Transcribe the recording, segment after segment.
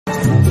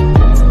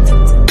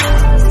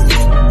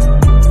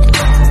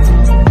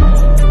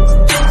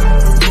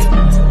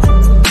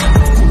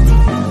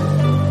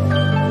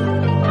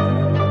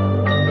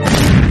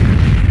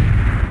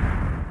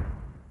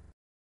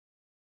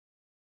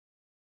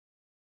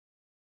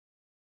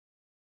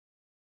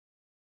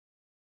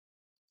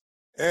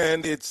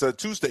And it's a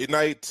Tuesday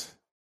night.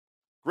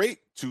 Great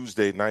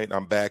Tuesday night.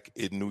 I'm back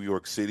in New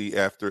York City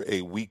after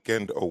a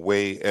weekend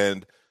away,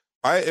 and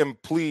I am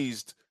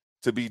pleased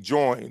to be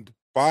joined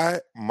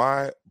by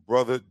my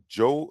brother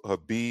Joe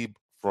Habib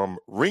from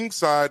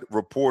Ringside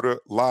Reporter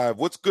Live.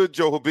 What's good,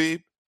 Joe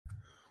Habib?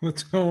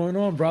 What's going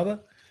on, brother?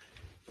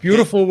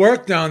 Beautiful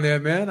work down there,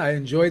 man. I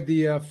enjoyed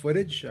the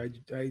footage. I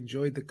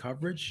enjoyed the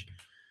coverage.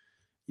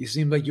 You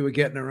seemed like you were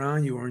getting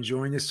around. You were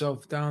enjoying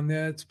yourself down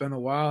there. It's been a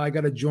while. I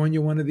got to join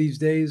you one of these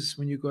days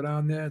when you go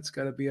down there. It's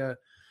got to be a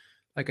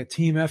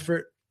team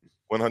effort.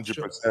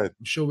 100%. I'm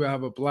sure we'll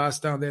have a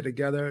blast down there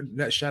together.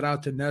 Shout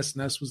out to Ness.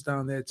 Ness was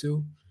down there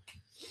too.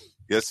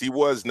 Yes, he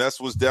was. Ness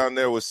was down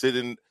there, was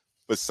sitting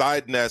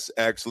beside Ness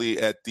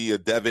actually at the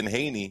Devin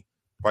Haney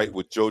fight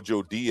with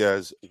Jojo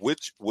Diaz,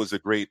 which was a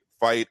great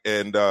fight.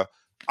 And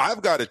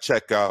I've got to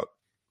check out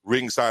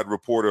Ringside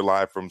Reporter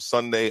Live from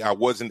Sunday. I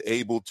wasn't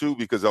able to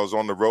because I was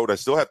on the road. I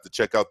still have to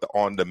check out the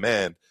on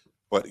demand.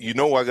 But I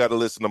got to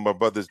listen to my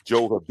brothers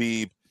Joe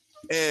Habib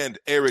and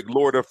Eric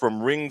Lorda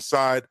from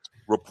Ringside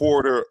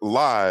Reporter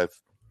Live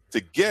to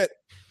get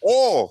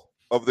all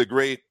of the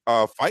great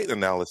fight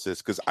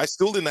analysis, because I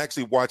still didn't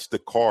actually watch the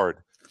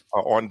card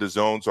on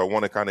DAZN, so I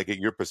want to kind of get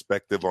your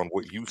perspective on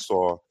what you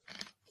saw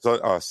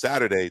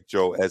Saturday,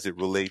 Joe, as it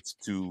relates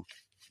to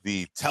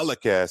the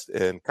telecast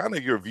and kind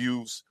of your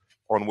views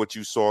on what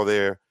you saw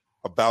there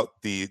about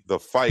the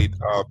fight.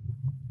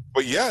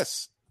 But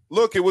yes,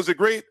 look, it was a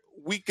great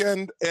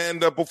weekend. And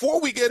before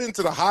we get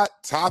into the hot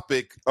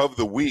topic of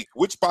the week,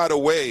 which, by the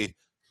way,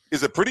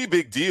 is a pretty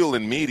big deal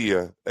in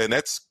media, and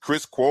that's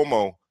Chris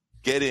Cuomo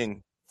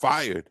getting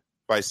fired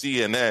by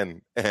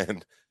CNN.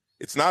 And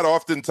it's not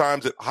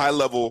oftentimes that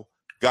high-level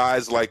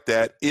guys like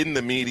that in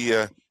the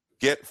media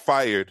get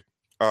fired.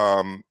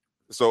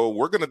 So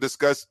we're going to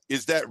discuss,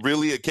 is that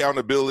really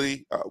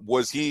accountability?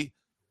 Was he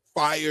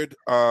fired?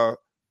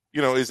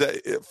 Is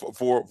that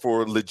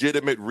for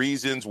legitimate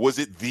reasons? Was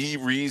it the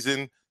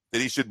reason that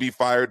he should be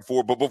fired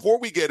for? But before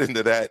we get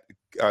into that,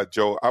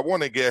 Joe, I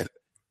want to get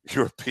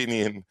your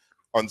opinion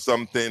on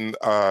something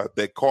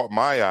that caught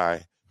my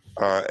eye,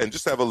 and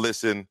just have a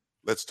listen.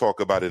 Let's talk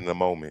about it in a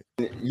moment.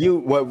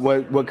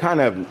 What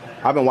kind of,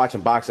 I've been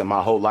watching boxing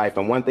my whole life,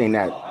 and one thing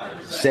that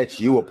sets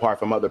you apart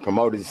from other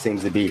promoters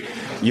seems to be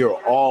you're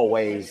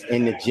always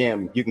in the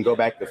gym. You can go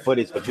back to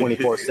footage for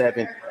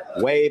 24/7.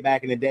 Way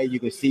back in the day,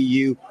 you can see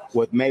you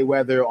with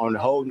Mayweather on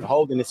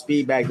holding the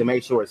speed bag to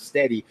make sure it's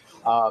steady.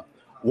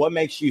 What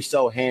makes you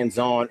so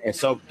hands-on and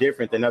so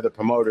different than other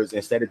promoters?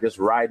 Instead of just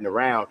riding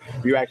around,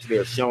 you actually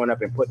are showing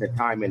up and putting the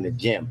time in the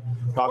gym.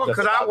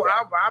 Because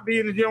I be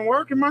in the gym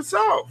working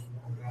myself.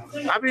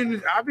 I be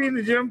in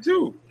the gym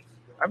too.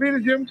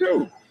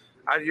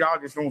 Y'all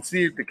just don't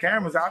see it, the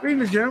cameras. I be in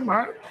the gym.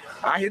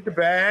 I hit the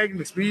bag and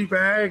the speed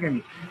bag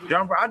and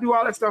jump. I do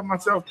all that stuff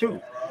myself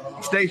too.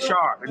 Stay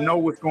sharp and know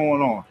what's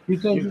going on. You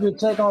think you could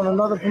take on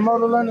another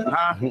promoter, Leonard?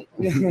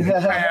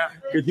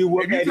 Could you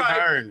whoop Eddie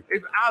Hearn?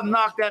 I'll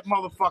knock that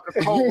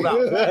motherfucker cold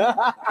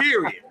out.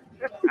 Period.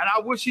 And I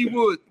wish he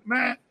would,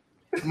 man.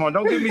 Come on,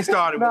 don't get me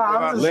started.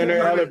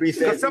 Leonard Ellerbe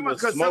said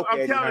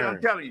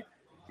I'm telling you,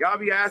 y'all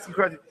be asking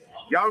questions.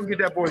 Y'all can get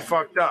that boy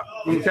fucked up.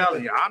 I'm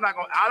telling you.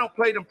 I don't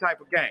play them type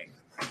of games.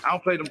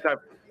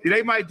 See,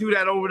 they might do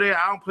that over there.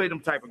 I don't play them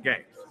type of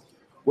games.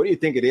 What do you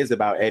think it is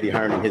about Eddie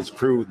Hearn and his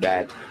crew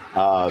that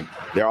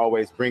they're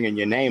always bringing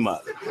your name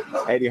up?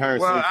 Eddie Hearn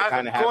seems to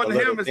kind of have a little thing for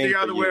you. According to him, it's the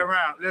other way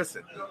around.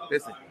 Listen.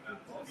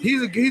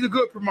 He's a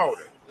good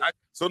promoter.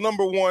 So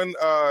number one,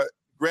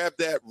 grab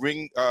that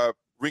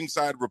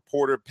Ringside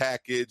Reporter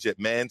package at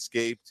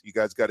Manscaped. You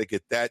guys got to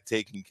get that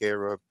taken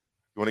care of.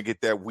 You want to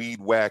get that weed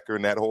whacker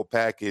and that whole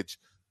package.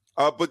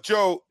 But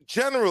Joe,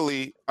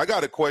 generally, I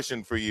got a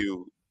question for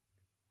you.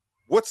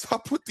 What's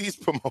up with these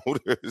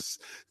promoters?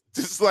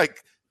 Just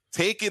like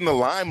taking the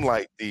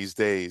limelight these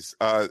days,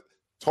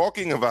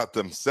 talking about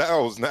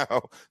themselves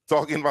now,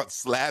 talking about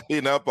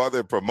slapping up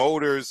other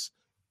promoters.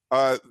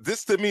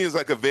 This to me is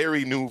like a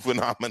very new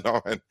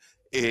phenomenon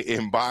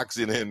in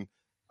boxing. And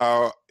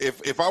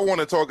if I want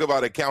to talk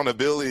about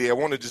accountability, I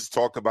want to just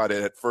talk about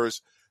it at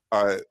first,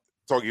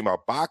 talking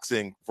about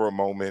boxing for a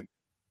moment.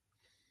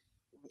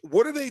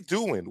 What are they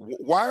doing?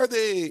 Why are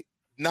they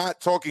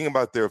not talking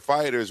about their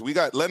fighters? We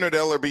got Leonard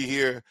Ellerbe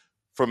here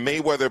from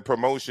Mayweather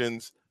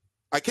Promotions.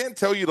 I can't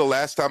tell you the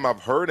last time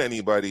I've heard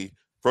anybody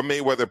from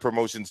Mayweather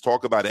Promotions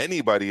talk about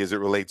anybody as it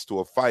relates to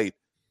a fight,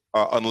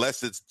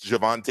 unless it's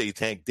Gervonta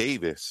Tank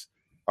Davis.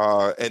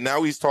 And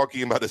now he's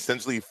talking about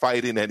essentially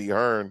fighting Eddie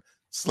Hearn,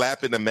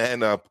 slapping the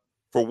man up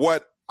for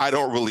what I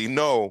don't really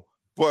know.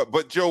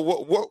 But Joe,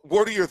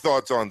 what are your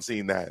thoughts on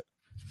seeing that?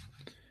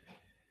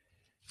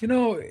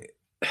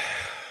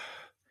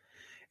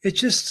 It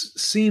just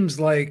seems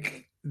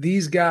like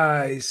these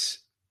guys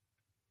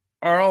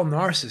are all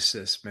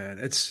narcissists, man.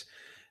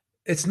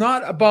 It's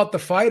not about the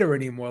fighter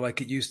anymore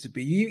like it used to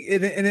be.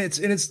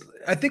 It's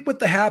I think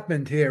what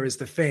happened here is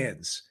the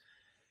fans,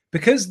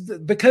 because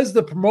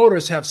the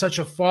promoters have such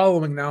a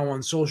following now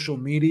on social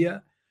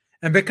media,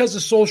 and because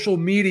of social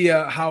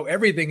media, how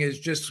everything has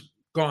just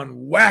gone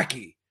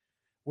wacky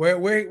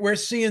We're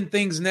seeing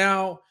things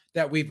now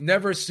that we've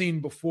never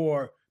seen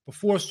before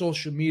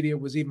social media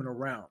was even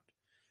around.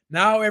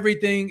 Now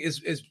everything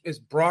is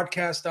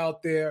broadcast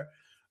out there.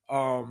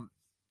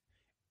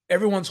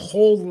 Everyone's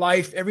whole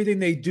life, everything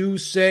they do,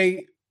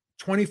 say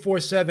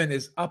 24/7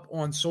 is up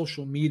on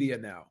social media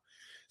now.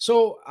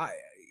 So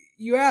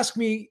you ask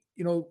me,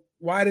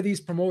 why do these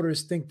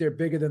promoters think they're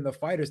bigger than the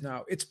fighters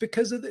now? It's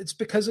because of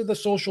the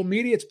social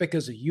media. It's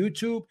because of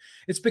YouTube.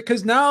 It's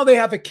because now they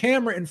have a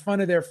camera in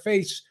front of their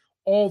face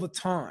all the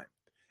time,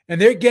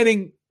 and they're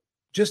getting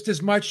just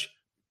as much,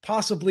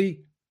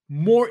 possibly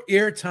more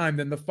airtime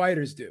than the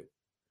fighters do.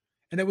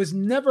 And it was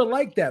never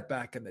like that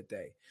back in the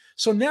day.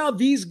 So now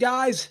these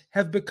guys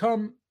have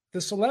become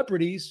the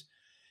celebrities,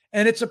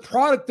 and it's a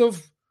product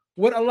of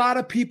what a lot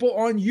of people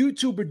on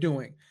YouTube are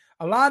doing.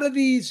 A lot of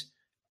these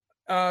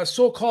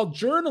so-called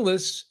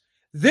journalists,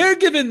 they're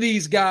giving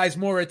these guys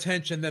more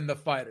attention than the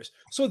fighters.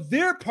 So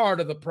they're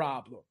part of the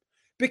problem,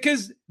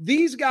 because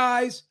these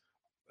guys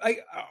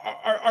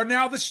are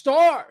now the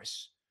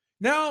stars.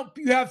 Now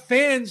you have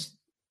fans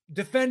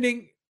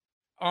defending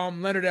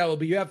Leonard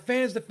Ellerbe. You have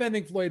fans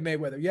defending Floyd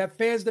Mayweather. You have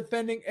fans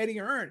defending Eddie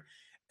Hearn.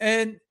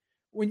 And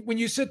when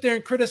you sit there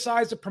and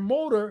criticize a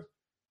promoter,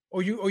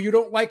 or you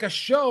don't like a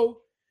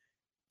show,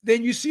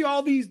 then you see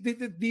all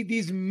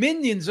these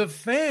minions of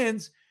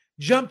fans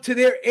jump to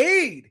their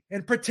aid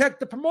and protect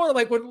the promoter.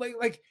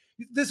 Like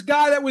this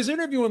guy that was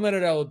interviewing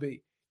Leonard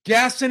Ellerbe,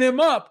 gassing him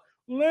up.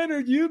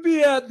 Leonard, you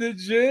be at the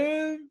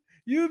gym.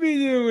 You be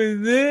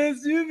doing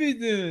this. You be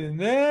doing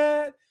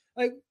that.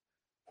 Like,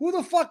 who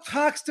the fuck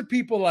talks to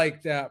people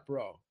like that,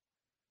 bro?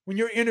 When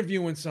you're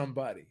interviewing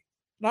somebody.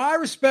 Now, I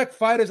respect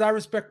fighters. I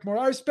respect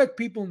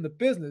people in the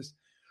business.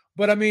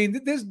 But I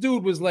mean, this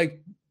dude was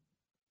like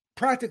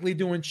practically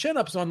doing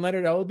chin-ups on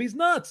Leonard Ellerbe's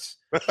nuts.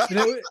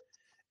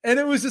 And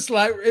it was just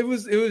like, it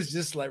was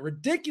just like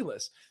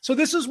ridiculous. So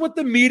this is what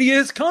the media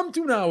has come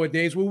to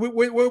nowadays.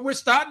 We're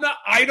starting to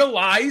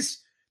idolize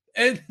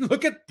and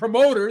look at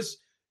promoters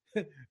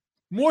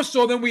more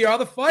so than we are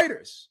the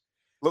fighters.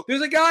 Look,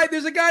 there's a guy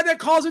that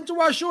calls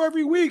into our show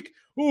every week.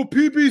 Oh,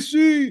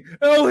 PBC,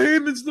 Al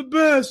Heyman's the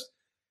best.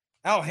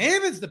 Al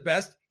Heyman's the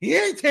best. He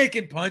ain't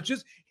taking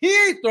punches. He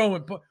ain't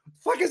throwing punches.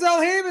 Fuck is Al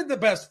Heyman the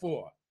best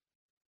for?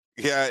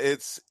 Yeah,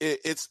 it's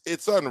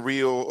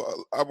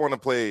unreal. I want to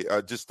play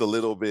just a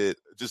little bit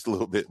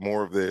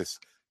more of this.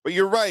 But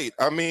you're right.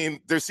 I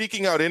mean, they're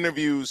seeking out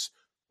interviews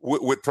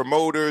with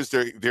promoters.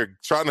 They're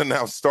trying to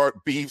now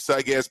start beefs,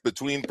 I guess,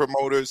 between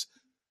promoters.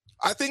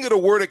 I think of the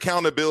word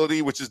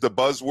accountability, which is the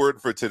buzzword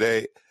for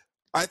today.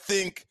 I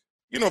think,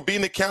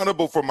 being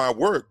accountable for my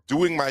work,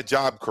 doing my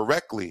job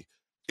correctly.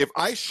 If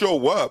I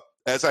show up,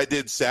 as I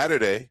did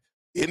Saturday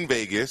in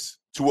Vegas,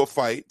 to a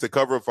fight, to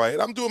cover a fight,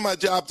 I'm doing my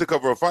job to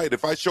cover a fight.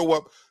 If I show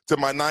up to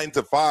my 9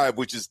 to 5,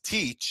 which is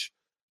teach,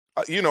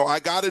 I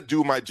got to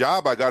do my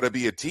job. I got to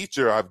be a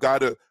teacher. I've got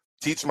to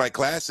teach my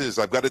classes.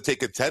 I've got to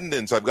take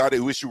attendance. I've got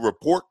to issue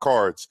report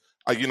cards.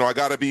 I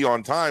got to be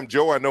on time.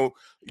 Joe, I know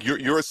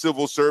you're a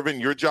civil servant.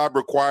 Your job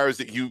requires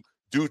that you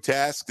do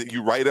tasks, that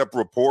you write up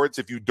reports.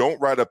 If you don't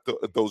write up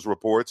those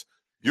reports,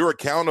 you're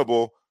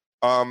accountable.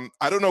 I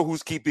don't know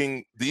who's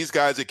keeping these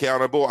guys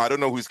accountable. I don't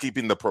know who's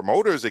keeping the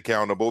promoters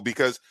accountable,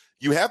 because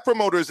you have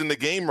promoters in the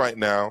game right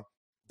now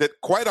that,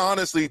 quite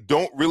honestly,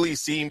 don't really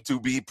seem to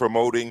be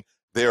promoting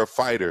their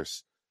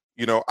fighters.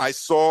 I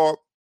saw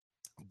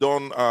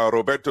Don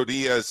Roberto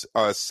Diaz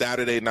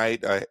Saturday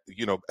night,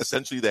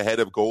 essentially the head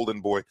of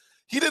Golden Boy.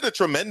 He did a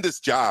tremendous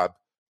job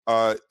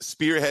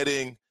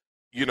spearheading,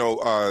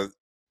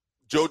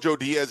 Jojo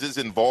Diaz's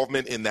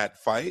involvement in that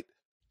fight.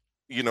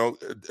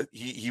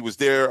 He was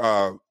there,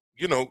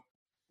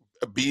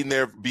 being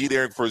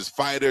there for his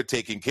fighter,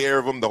 taking care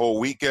of him the whole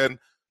weekend.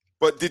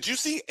 But did you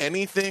see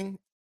anything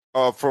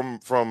from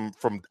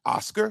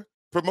Oscar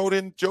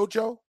promoting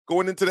Jojo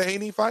going into the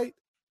Haney fight?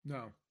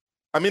 No.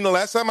 I mean, the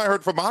last time I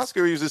heard from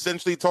Oscar, he was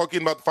essentially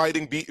talking about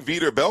fighting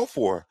Vitor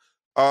Belfort.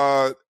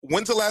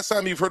 When's the last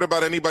time you've heard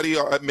about anybody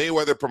at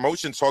Mayweather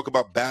Promotions talk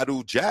about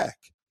Badou Jack?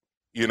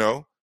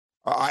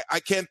 I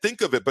can't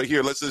think of it, but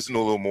here, let's listen to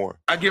a little more.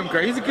 I give him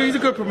credit. He's a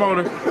good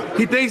promoter.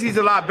 He thinks he's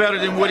a lot better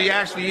than what he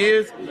actually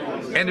is.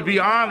 And to be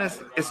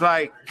honest, it's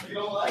like he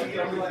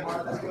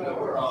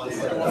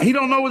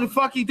don't know what the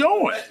fuck he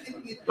doing.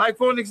 Like,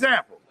 for an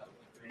example,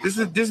 this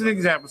is an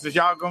example, since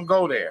y'all gonna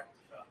go there.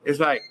 It's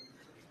like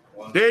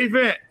the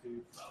event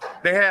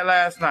they had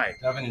last night.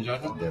 Devin and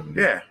JoJo?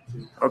 Yeah.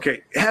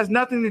 Okay. It has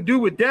nothing to do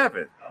with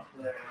Devin.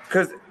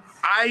 Because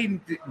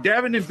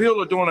Devin and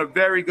Bill are doing a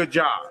very good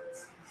job.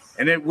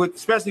 And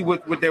especially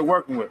with what they're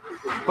working with.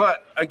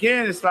 But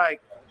again, it's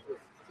like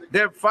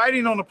they're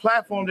fighting on a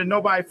platform that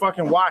nobody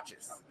fucking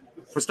watches.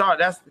 For start,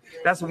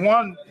 that's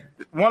one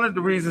of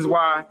the reasons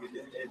why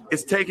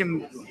it's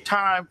taking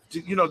time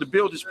to to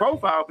build his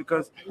profile,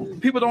 because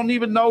people don't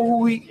even know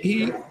who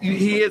he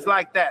is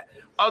like that,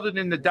 other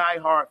than the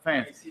diehard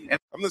fans. And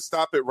I'm gonna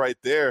stop it right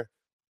there.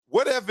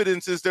 What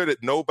evidence is there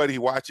that nobody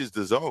watches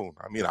DAZN?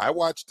 I mean, I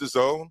watch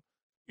DAZN.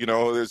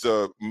 There's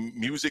a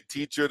music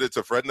teacher that's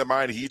a friend of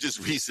mine. He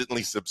just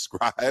recently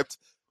subscribed.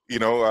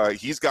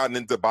 He's gotten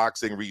into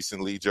boxing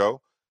recently,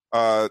 Joe.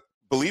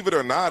 Believe it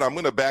or not, I'm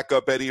going to back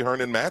up Eddie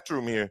Hearn and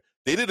Matchroom here.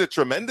 They did a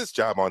tremendous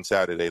job on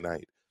Saturday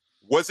night.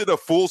 Was it a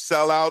full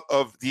sellout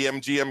of the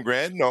MGM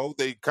Grand? No,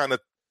 they kind of,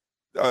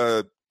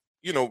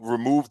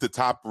 removed the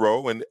top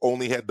row and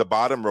only had the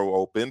bottom row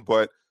open,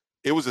 but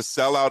it was a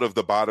sellout of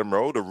the bottom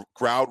row. The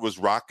crowd was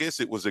raucous.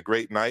 It was a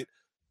great night.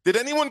 Did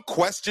anyone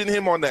question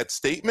him on that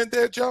statement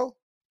there, Joe?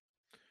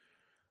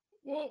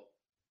 Well,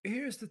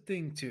 here's the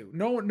thing, too.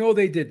 No,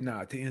 they did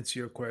not, to answer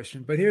your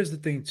question. But here's the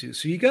thing, too.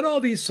 So you got all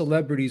these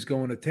celebrities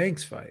going to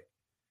Tank's fight.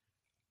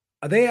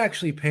 Are they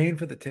actually paying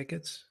for the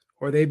tickets,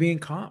 or are they being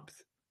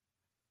comped?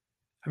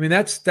 I mean,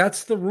 that's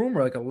the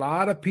rumor. Like, a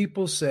lot of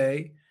people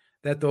say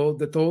that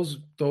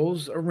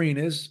those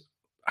arenas,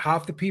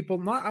 half the people,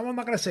 I'm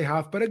not going to say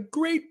half, but a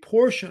great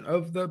portion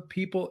of the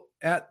people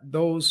at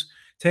those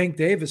Tank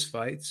Davis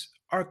fights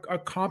are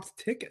comped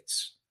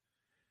tickets.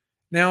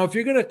 Now, if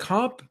you're going to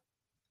comp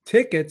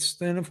tickets,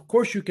 then of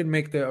course you can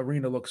make the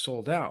arena look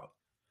sold out.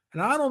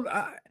 And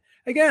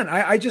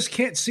I just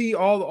can't see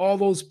all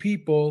those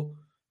people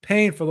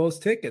paying for those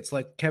tickets,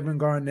 like Kevin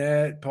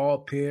Garnett, Paul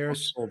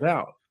Pierce, sold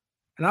out,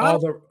 and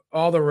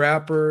all the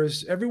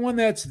rappers, everyone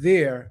that's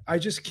there. I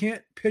just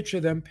can't picture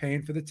them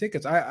paying for the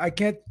tickets. I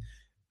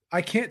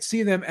can't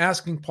see them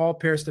asking Paul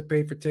Pierce to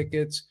pay for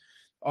tickets.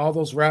 All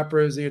those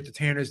rappers, the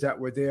entertainers that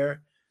were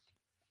there.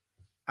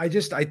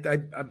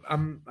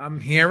 I'm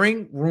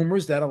hearing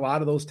rumors that a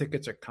lot of those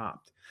tickets are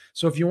comped.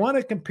 So if you want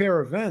to compare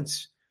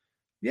events,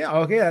 yeah,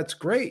 okay, that's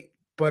great.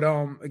 But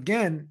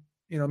again,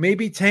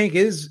 maybe Tank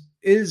is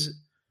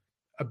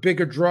a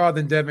bigger draw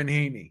than Devin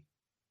Haney.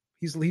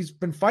 He's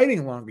been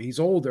fighting longer. He's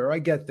older. I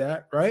get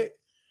that, right?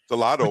 It's a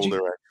lot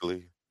older,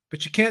 actually.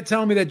 But you can't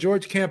tell me that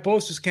George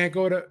Kambosos can't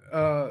go to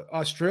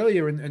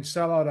Australia and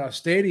sell out a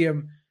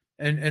stadium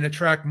and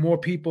attract more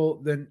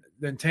people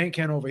than Tank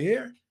can over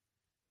here.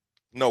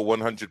 No,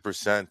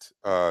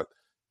 100%.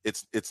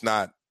 It's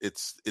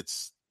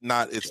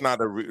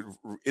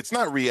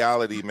not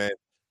reality, man.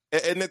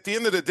 And at the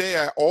end of the day,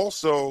 I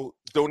also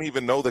don't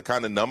even know the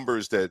kind of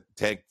numbers that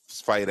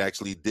Tank's fight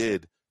actually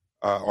did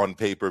on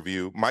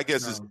pay-per-view. My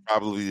guess is he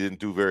probably didn't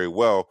do very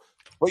well.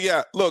 But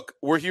yeah, look,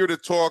 we're here to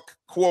talk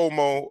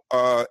Cuomo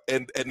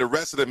and the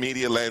rest of the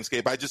media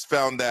landscape. I just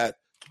found that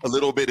a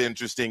little bit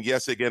interesting.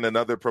 Yes, again,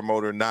 another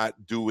promoter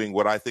not doing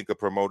what I think a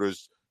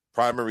promoter's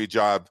primary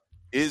job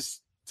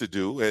is to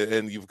do.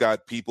 And you've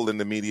got people in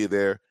the media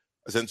there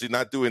essentially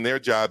not doing their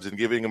jobs and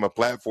giving them a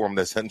platform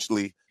to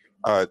essentially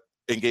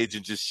engage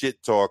in just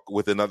shit talk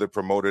with another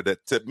promoter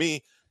that, to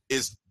me,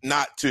 is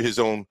not to his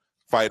own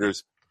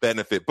fighters'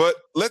 benefit. But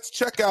let's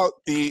check out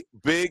the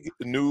big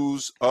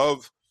news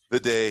of the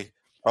day,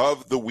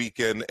 of the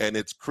weekend, and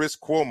it's Chris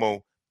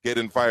Cuomo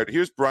getting fired.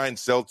 Here's Brian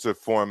Seltzer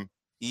from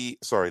from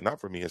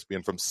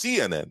ESPN, from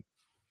CNN.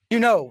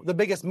 The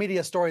biggest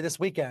media story this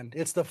weekend,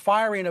 it's the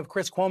firing of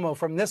Chris Cuomo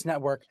from this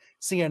network,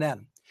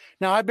 CNN.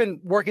 Now, I've been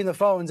working the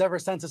phones ever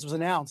since this was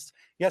announced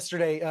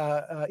yesterday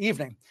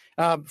evening.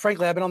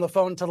 Frankly, I've been on the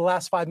phone until the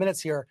last 5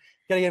 minutes here,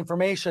 getting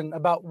information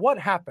about what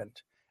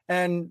happened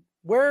and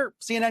where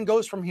CNN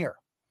goes from here.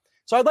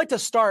 So I'd like to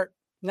start,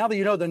 now that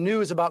you know the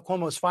news about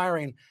Cuomo's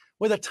firing,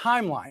 with a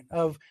timeline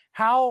of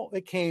how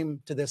it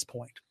came to this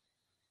point.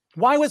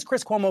 Why was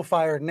Chris Cuomo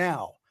fired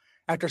now,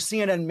 after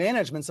CNN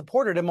management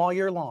supported him all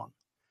year long?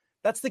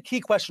 That's the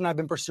key question I've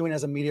been pursuing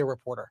as a media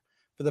reporter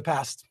for the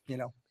past,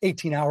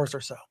 18 hours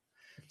or so.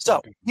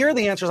 So here are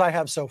the answers I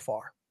have so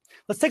far.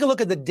 Let's take a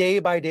look at the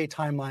day-by-day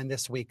timeline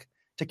this week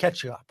to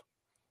catch you up.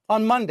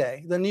 On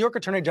Monday, the New York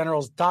Attorney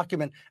General's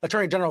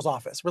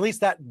office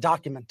released that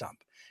document dump.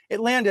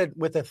 It landed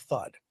with a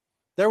thud.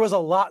 There was a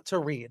lot to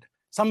read,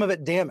 some of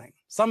it damning,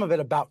 some of it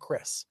about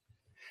Chris.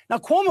 Now,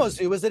 Cuomo's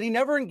view is that he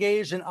never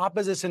engaged in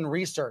opposition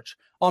research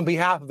on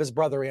behalf of his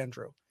brother,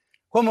 Andrew.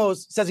 Cuomo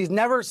says he's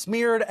never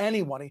smeared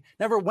anyone. He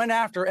never went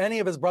after any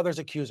of his brother's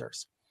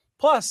accusers.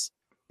 Plus,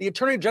 the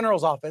Attorney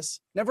General's office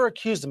never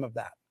accused him of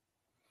that.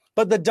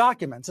 But the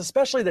documents,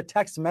 especially the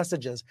text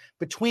messages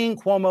between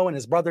Cuomo and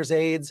his brother's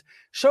aides,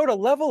 showed a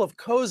level of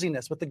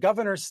coziness with the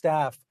governor's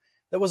staff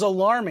that was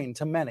alarming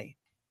to many.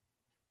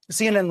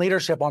 CNN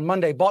leadership on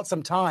Monday bought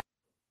some time.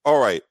 All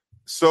right.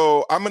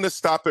 So I'm going to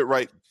stop it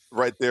right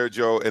there,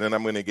 Joe, and then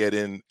I'm going to get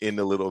in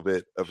a little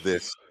bit of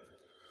this.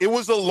 It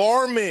was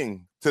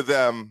alarming to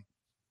them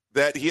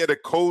that he had a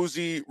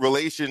cozy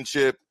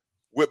relationship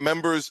with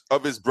members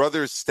of his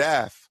brother's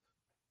staff.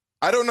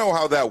 I don't know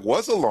how that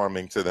was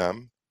alarming to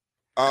them.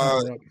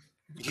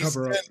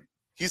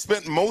 He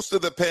spent most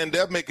of the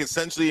pandemic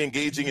essentially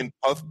engaging in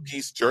puff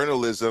piece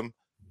journalism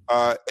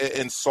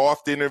and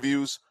soft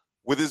interviews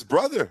with his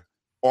brother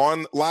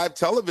on live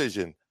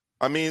television.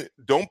 I mean,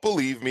 don't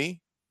believe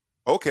me?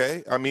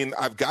 Okay. I mean,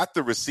 I've got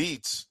the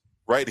receipts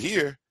right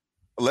here.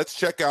 Let's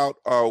check out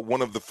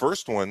one of the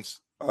first ones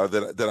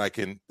that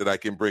I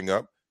can bring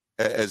up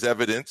as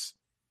evidence.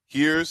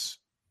 Here's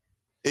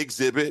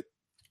Exhibit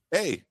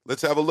A.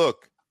 Let's have a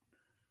look.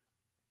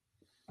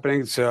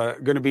 It's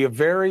going to be a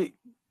very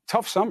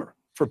tough summer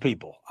for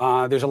people.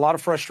 There's a lot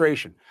of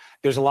frustration.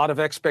 There's a lot of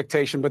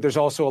expectation, but there's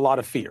also a lot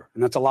of fear.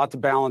 And that's a lot to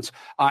balance.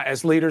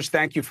 As leaders,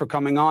 thank you for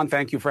coming on.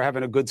 Thank you for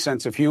having a good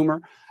sense of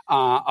humor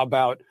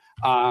about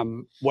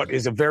what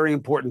is a very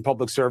important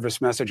public service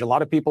message. A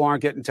lot of people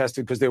aren't getting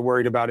tested because they're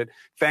worried about it.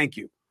 Thank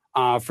you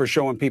for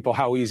showing people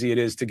how easy it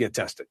is to get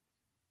tested.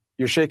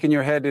 You're shaking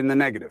your head in the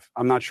negative.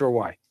 I'm not sure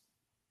why.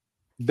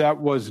 That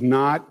was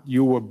not,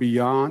 you were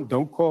beyond.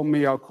 Don't call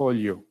me, I'll call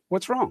you.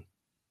 What's wrong?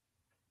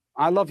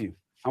 I love you.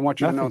 I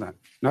want you to know that.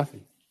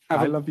 Nothing.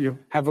 I love you.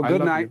 Have a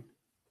good night.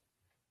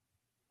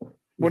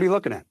 What are you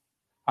looking at?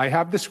 I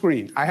have the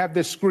screen. I have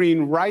the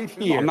screen right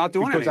here. I'm not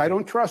doing because anything. I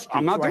don't trust you.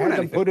 I'm not doing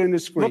anything. Put in the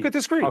screen. Look at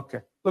the screen.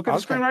 Okay. Look at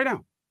the screen right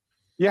now.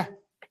 Yeah.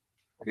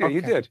 Yeah,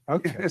 you did.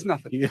 Okay. It's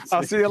nothing. Yes.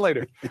 I'll see you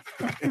later.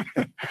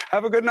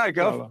 Have a good night,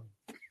 Gov.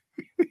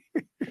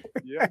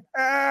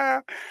 Yeah.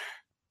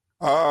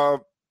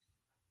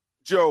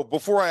 Joe,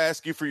 before I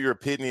ask you for your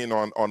opinion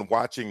on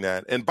watching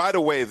that, and by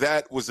the way,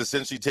 that was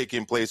essentially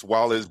taking place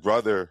while his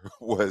brother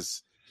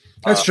was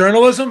That's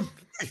journalism?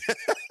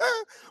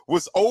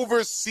 was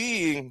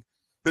overseeing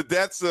the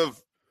deaths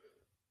of,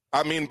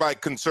 I mean, by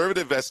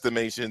conservative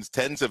estimations,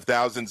 tens of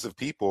thousands of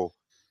people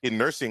in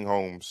nursing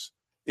homes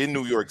in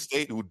New York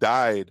State who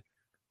died,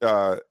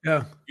 you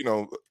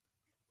know,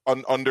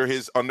 under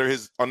his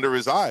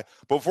eye.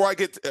 Before I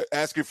get to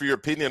ask you for your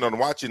opinion on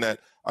watching that,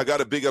 I got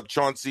to big up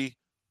Chauncey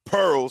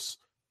Pearls,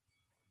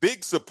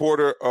 big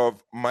supporter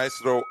of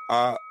Maestro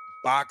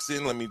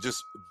Boxing. Let me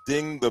just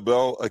ding the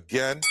bell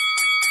again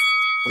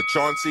for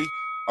Chauncey.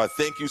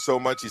 Thank you so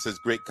much. He says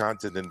great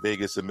content in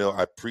Vegas, Emil.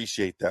 I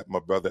appreciate that, my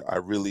brother. I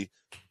really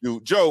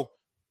do. Joe,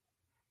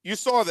 you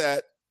saw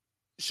that.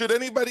 Should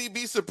anybody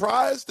be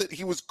surprised that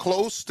he was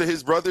close to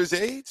his brother's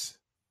age?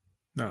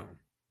 No.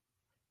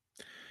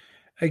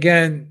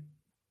 Again,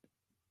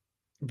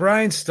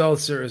 Brian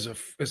Stelter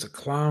is a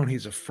clown.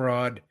 He's a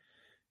fraud.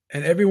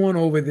 And everyone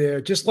over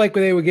there, just like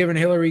when they were giving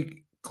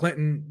Hillary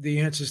Clinton the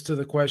answers to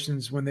the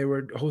questions when they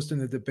were hosting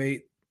the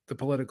debate, the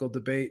political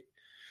debate,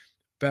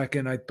 back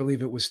in, I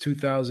believe it was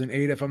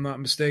 2008, if I'm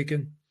not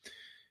mistaken.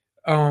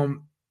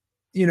 You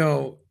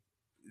know,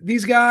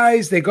 these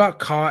guys, they got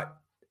caught,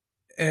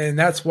 and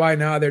that's why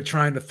now they're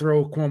trying to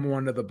throw Cuomo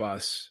under the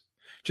bus.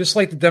 Just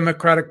like the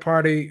Democratic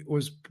Party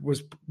was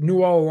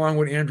knew all along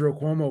what Andrew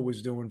Cuomo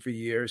was doing for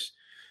years.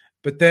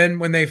 But then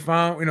when they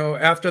found, you know,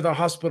 after the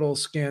hospital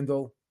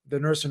scandal, the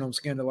nursing home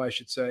scandal, I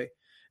should say,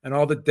 and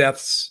all the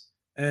deaths,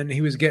 and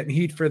he was getting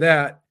heat for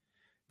that,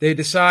 they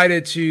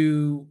decided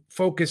to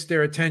focus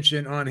their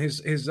attention on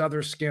his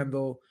other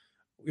scandal,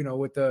 you know,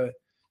 with the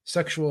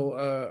sexual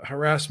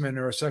harassment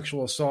or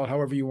sexual assault,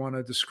 however you want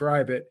to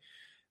describe it.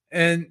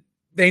 And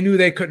they knew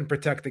they couldn't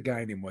protect the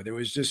guy anymore. There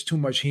was just too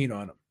much heat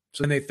on him.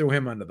 So then they threw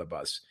him under the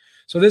bus.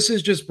 So this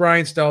is just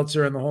Brian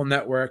Stelter and the whole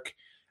network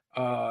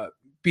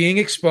being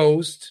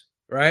exposed,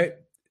 right?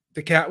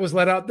 The cat was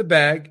let out the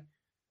bag.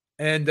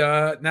 And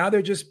now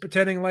they're just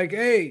pretending like,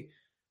 hey,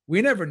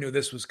 we never knew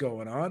this was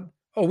going on.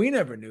 Oh, we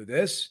never knew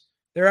this.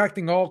 They're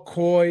acting all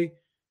coy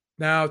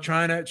now,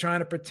 trying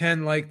to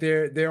pretend like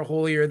they're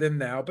holier than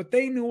thou, but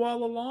they knew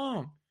all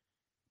along.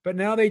 But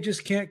now they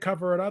just can't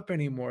cover it up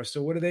anymore.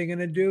 So what are they going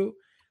to do?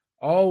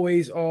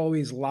 Always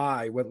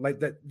lie with like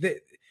that.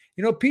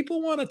 You know,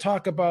 people want to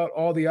talk about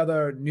all the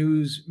other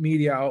news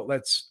media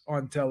outlets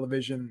on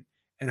television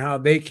and how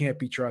they can't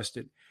be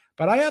trusted.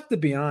 But I have to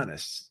be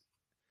honest.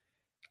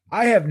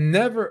 I have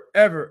never,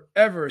 ever,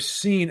 ever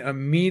seen a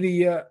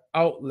media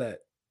outlet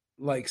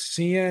like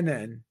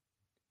CNN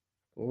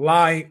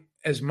lie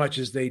as much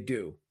as they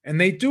do. And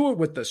they do it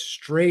with a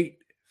straight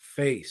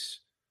face.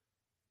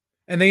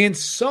 And they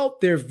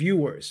insult their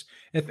viewers.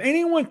 If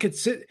anyone could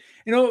sit,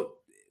 you know,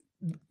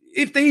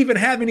 if they even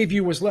have any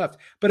viewers left,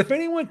 but if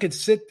anyone could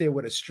sit there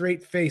with a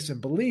straight face and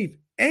believe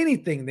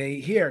anything they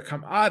hear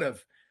come out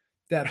of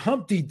that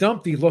Humpty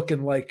Dumpty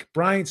looking like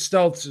Brian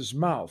Stelter's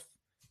mouth,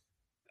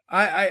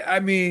 I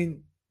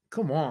mean,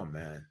 come on,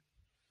 man.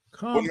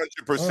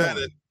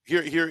 100%.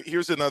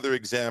 Here's another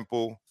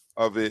example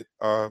of it.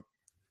 Here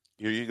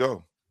you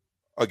go.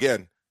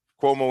 Again,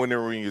 Cuomo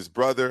interviewing his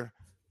brother.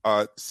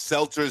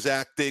 Stelter's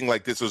acting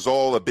like this was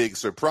all a big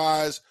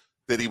surprise,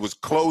 that he was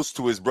close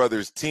to his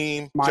brother's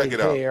team. Check it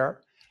out.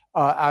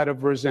 Out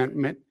of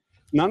resentment.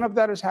 None of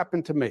that has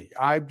happened to me.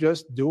 I'm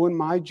just doing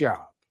my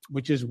job,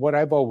 which is what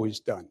I've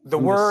always done. The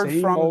word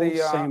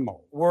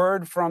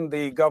from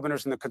the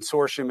governors and the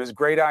consortium is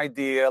great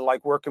idea,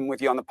 like working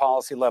with you on the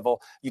policy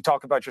level. You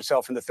talk about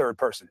yourself in the third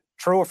person.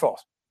 True or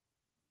false?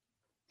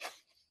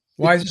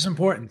 Why is this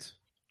important?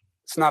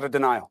 It's not a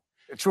denial.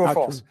 True or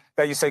false?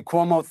 That you say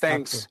Cuomo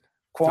thinks,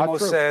 Cuomo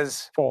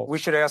says we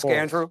should ask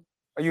Andrew.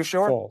 Are you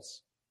sure?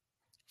 False.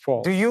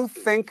 Do you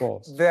think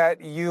that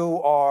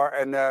you are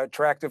an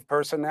attractive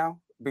person now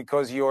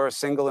because you're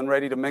single and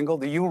ready to mingle?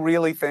 Do you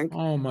really think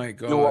oh my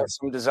God, you are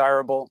some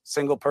desirable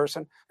single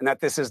person and that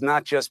this is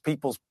not just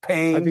people's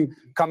pain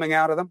coming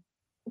out of them?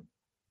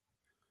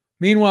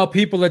 Meanwhile,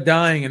 people are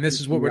dying, and this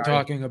is what we're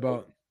talking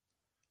about.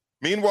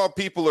 Meanwhile,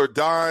 people are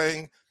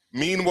dying.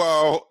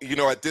 Meanwhile, you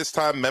know, at this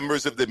time,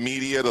 members of the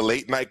media, the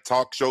late night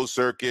talk show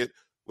circuit,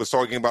 was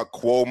talking about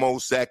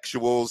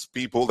Cuomo-sexuals,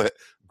 people that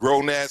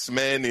grown-ass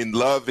men in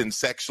love and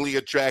sexually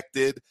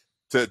attracted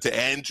to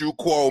Andrew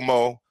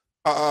Cuomo.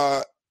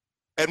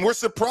 And we're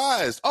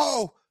surprised.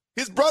 Oh,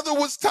 his brother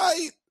was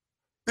tight.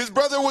 His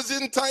brother was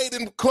in tight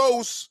and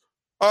close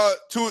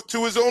to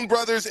his own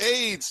brother's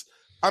AIDS.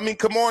 I mean,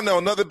 come on now.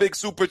 Another big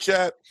super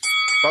chat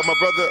by my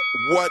brother.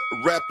 What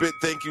rep it?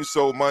 Thank you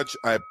so much.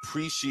 I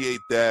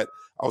appreciate that.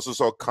 I also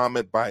saw a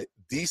comment by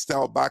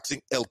D-Style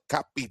Boxing El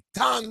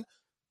Capitan.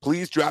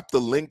 Please drop the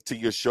link to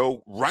your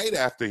show right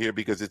after here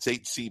because it's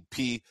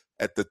HCP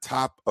at the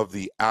top of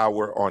the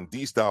hour on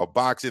D-Style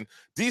Boxing.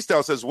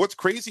 D-Style says what's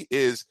crazy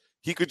is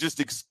he could just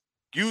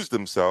excused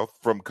himself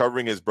from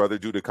covering his brother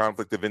due to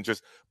conflict of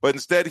interest, but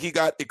instead he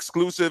got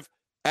exclusive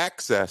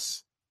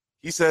access.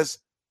 He says,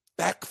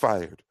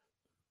 backfired.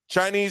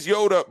 Chinese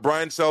Yoda,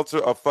 Brian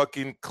Seltzer, a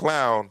fucking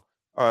clown.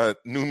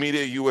 New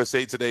Media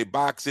USA Today,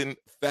 Boxing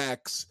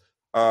Facts.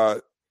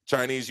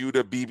 Chinese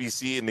Yoda,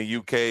 BBC in the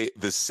UK,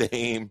 the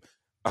same.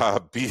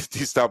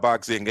 BFT Style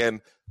Boxing.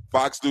 And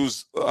Fox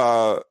News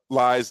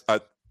lies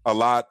a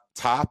lot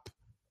top,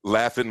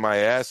 laughing my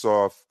ass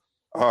off.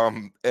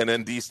 And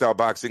then D-Style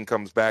Boxing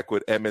comes back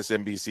with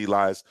MSNBC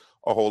lies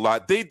a whole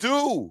lot. They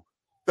do.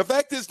 The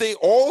fact is they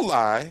all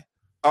lie,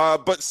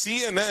 but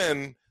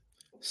CNN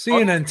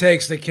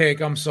takes the cake.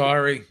 I'm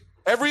sorry.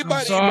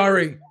 Everybody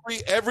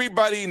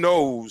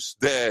knows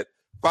that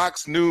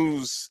Fox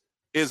News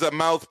is a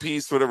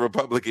mouthpiece for the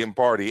Republican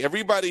Party.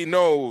 Everybody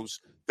knows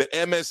that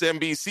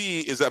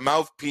MSNBC is a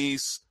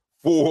mouthpiece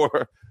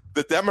for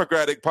the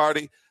Democratic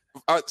Party.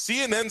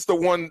 CNN's the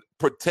one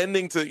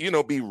pretending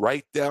to, be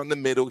right down the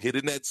middle,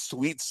 hitting that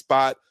sweet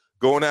spot,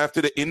 going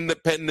after the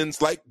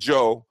independents like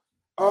Joe.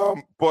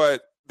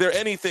 But they're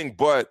anything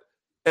but.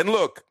 And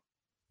look,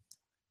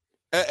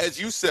 as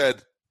you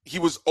said, he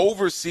was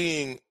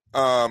overseeing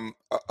a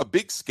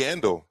big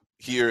scandal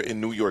here in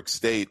New York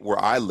State where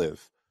I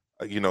live,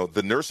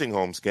 the nursing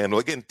home scandal.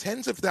 Again,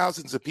 tens of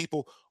thousands of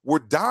people were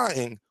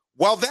dying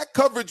while that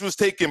coverage was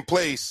taking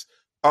place.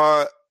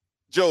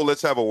 Joe,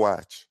 let's have a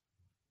watch.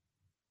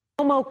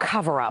 Cuomo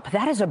cover-up.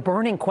 That is a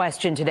burning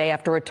question today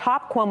after a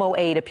top Cuomo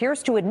aide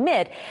appears to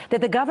admit that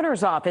the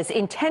governor's office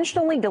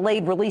intentionally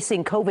delayed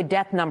releasing COVID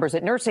death numbers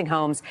at nursing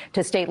homes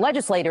to state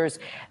legislators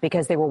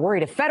because they were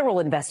worried a federal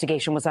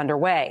investigation was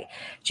underway.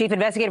 Chief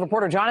investigative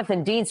reporter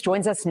Jonathan Deans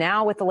joins us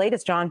now with the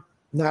latest, John.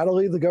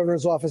 Natalie, the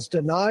governor's office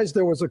denies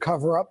there was a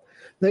cover-up.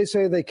 They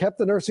say they kept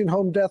the nursing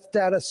home death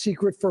data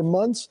secret for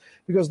months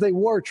because they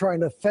were trying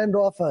to fend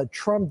off a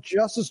Trump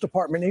Justice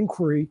Department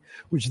inquiry,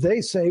 which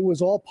they say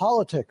was all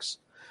politics.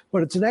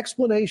 But it's an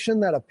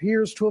explanation that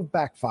appears to have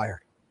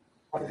backfired.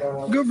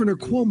 Governor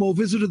Cuomo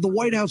visited the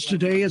White House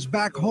today as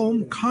back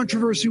home,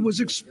 controversy was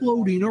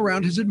exploding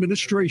around his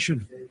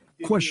administration.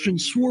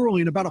 Questions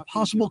swirling about a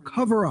possible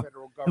cover-up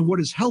and what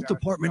his health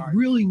department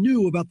really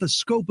knew about the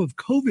scope of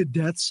COVID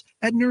deaths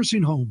at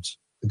nursing homes.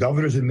 The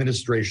governor's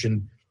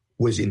administration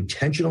was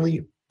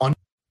intentionally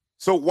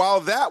So while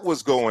that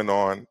was going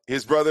on,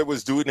 his brother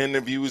was doing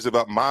interviews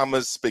about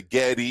mama's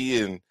spaghetti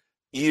and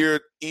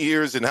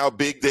ears and how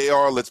big they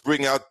are. Let's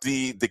bring out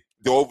the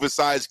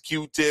oversized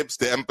Q-tips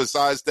to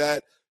emphasize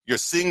that. You're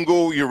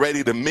single, you're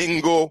ready to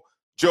mingle.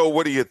 Joe,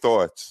 what are your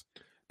thoughts?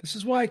 This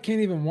is why I can't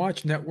even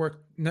watch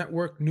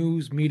network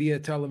news, media,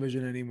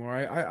 television anymore.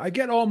 I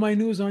get all my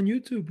news on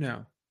YouTube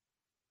now.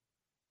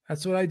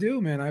 That's what I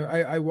do, man.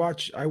 I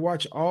watch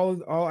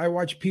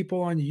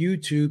people on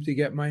YouTube to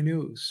get my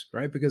news,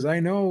 right? Because I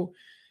know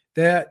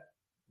that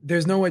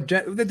there's no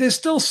agenda. There's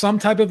still some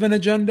type of an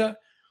agenda,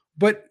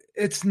 but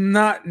it's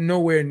not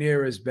nowhere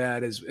near as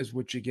bad as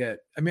what you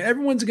get. I mean,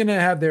 everyone's going to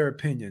have their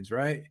opinions,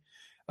 right?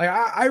 Like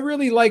I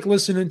really like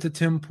listening to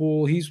Tim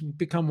Pool. He's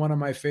become one of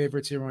my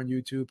favorites here on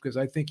YouTube because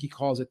I think he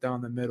calls it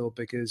down the middle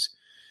because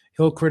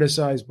he'll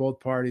criticize both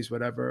parties,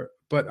 whatever.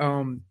 But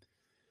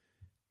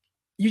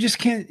you just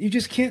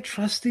can't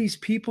trust these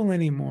people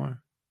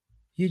anymore.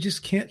 You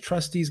just can't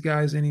trust these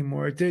guys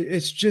anymore.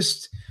 It's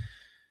just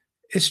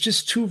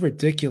too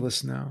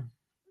ridiculous now.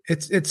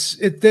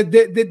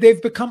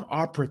 They've become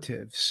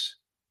operatives.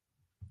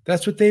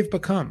 That's what they've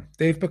become.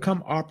 They've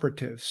become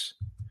operatives,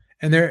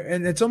 and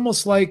it's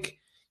almost like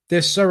they're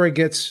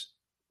surrogates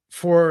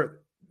for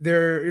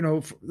their,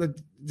 the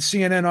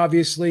CNN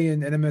obviously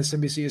and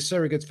MSNBC is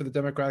surrogates for the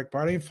Democratic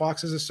Party, and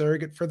Fox is a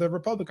surrogate for the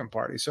Republican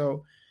Party.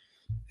 So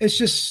it's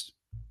just,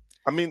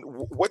 I mean,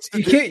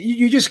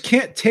 you just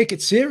can't take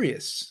it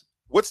serious.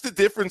 What's the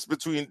difference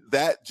between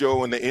that,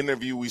 Joe, and the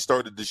interview we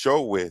started the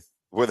show with,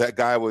 where that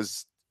guy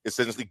was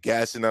essentially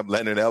gassing up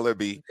Leonard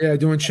Ellerby? Yeah,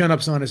 doing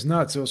chin-ups on his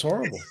nuts. It was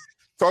horrible.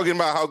 Talking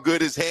about how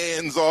good his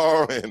hands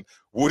are and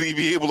would he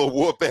be able to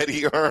whoop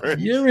Eddie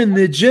Hearn? You're in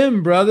the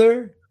gym,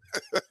 brother.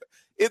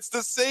 It's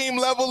the same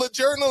level of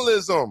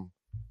journalism.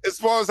 As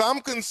far as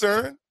I'm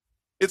concerned,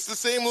 it's the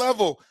same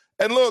level.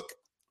 And look,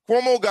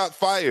 Cuomo got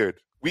fired.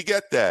 We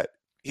get that.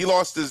 He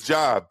lost his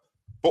job.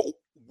 But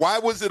why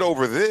was it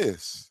over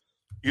this?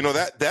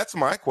 That's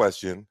my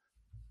question.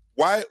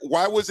 Why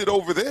was it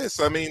over this?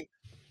 I mean,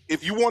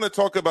 if you want to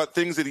talk about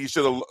things that he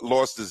should have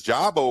lost his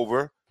job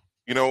over,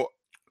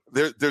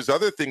 there's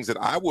other things that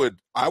I would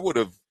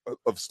have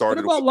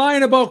started. What about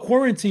lying about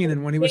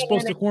quarantining when he was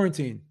supposed to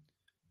quarantine?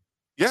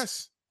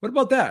 Yes. What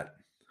about that?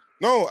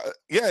 No,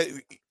 yeah,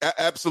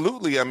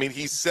 absolutely. I mean,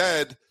 he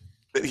said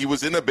that he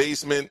was in a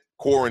basement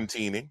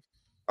quarantining.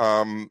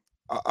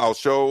 I'll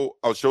show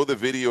the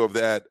video of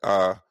that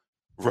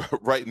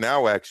right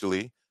now,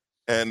 actually,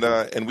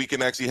 and we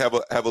can actually have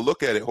a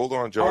look at it. Hold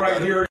on, Joe.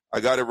 I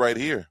got it right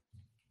here.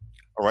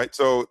 All right.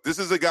 So this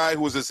is a guy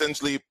who was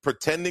essentially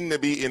pretending to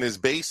be in his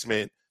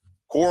basement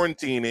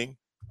quarantining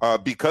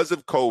because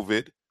of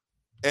COVID,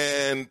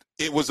 and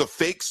it was a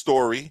fake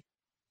story.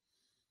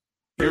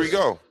 Here we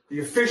go.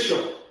 The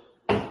official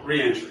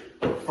re-entry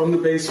from the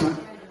basement,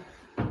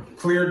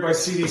 cleared by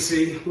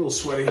CDC. A little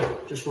sweaty,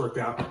 just worked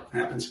out.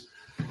 Happens.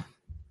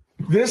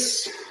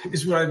 This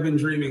is what I've been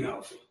dreaming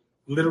of,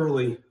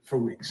 literally for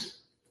weeks.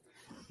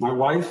 My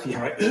wife,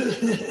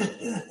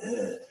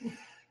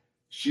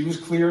 she was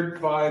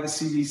cleared by the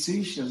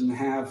CDC. She doesn't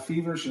have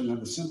fever. She doesn't have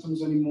the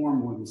symptoms anymore,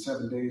 more than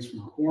 7 days from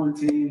her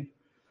quarantine.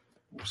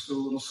 We're still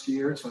a little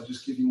scared, so I'll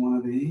just give you one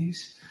of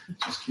these.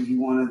 Just give you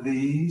one of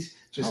these.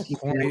 Just How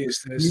corny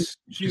is this?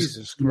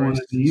 Jesus Christ. One of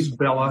Christ. these.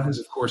 Bella has,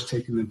 of course,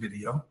 taken the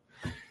video.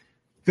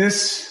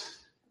 This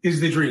is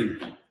the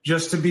dream,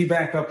 just to be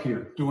back up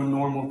here doing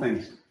normal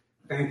things.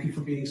 Thank you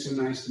for being so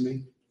nice to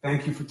me.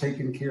 Thank you for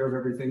taking care of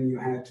everything you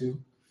had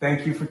to.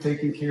 Thank you for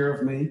taking care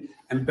of me.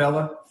 And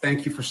Bella,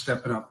 thank you for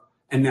stepping up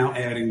and now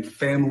adding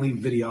family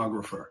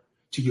videographer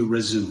to your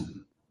resume.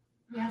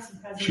 Yes,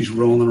 she's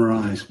rolling her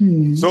eyes.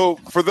 So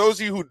for those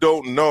of you who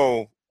don't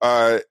know,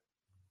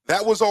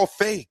 that was all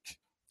fake.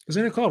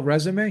 Isn't it called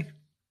resume?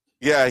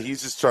 Yeah,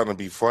 he's just trying to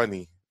be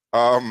funny.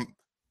 All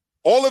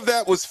of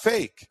that was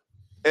fake.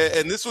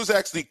 And this was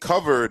actually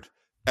covered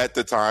at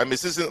the time.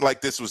 This isn't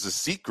like this was a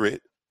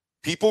secret.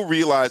 People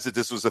realized that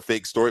this was a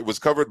fake story. It was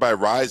covered by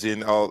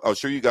Rising. I'll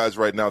show you guys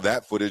right now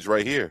that footage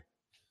right here.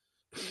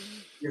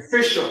 The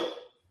official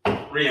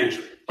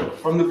re-entry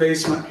from the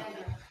basement,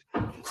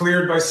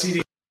 cleared by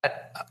CDC.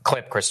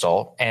 Clip,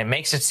 Crystal, and it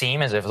makes it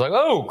seem as if like,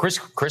 oh,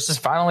 Chris is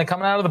finally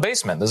coming out of the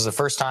basement. This is the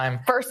first time.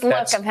 First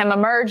look of him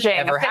emerging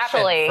ever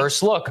officially. Happened.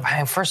 First look. I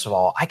mean, first of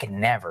all, I could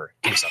never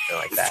do something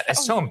like that.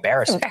 It's so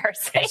embarrassing.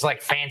 It's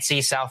like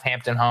fancy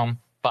Southampton home.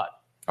 But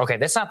okay,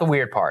 that's not the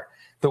weird part.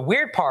 The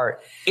weird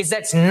part is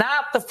that's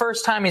not the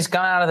first time he's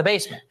gone out of the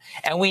basement.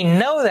 And we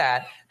know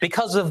that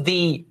because of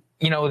the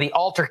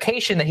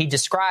altercation that he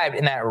described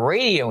in that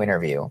radio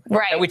interview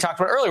that we talked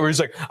about earlier, where he's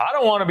like, I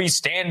don't want to be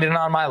standing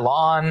on my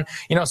lawn,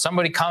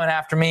 somebody coming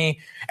after me.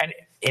 And,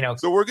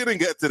 So we're going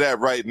to get to that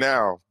right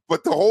now.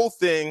 But the whole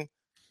thing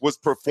was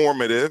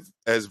performative,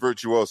 as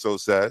Virtuoso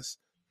says.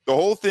 The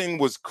whole thing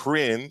was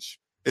cringe,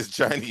 as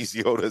Chinese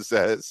Yoda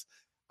says.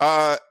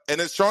 And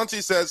as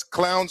Chauncey says,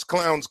 clowns,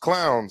 clowns,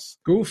 clowns.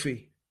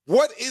 Goofy.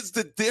 What is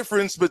the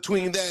difference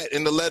between that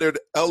and the Leonard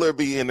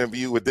Ellerbe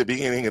interview at the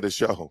beginning of the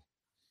show?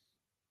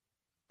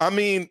 I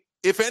mean,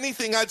 if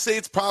anything, I'd say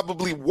it's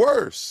probably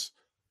worse.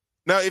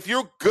 Now, if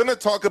you're going to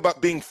talk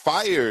about being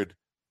fired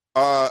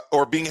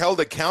or being held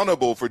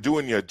accountable for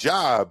doing your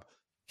job,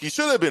 he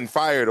should have been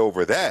fired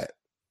over that.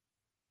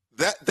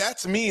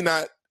 That's me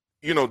not,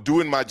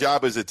 doing my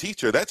job as a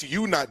teacher. That's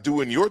you not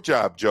doing your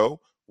job, Joe,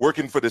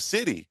 working for the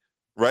city,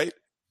 right?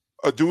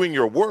 Doing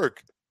your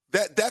work.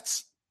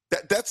 That's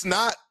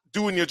not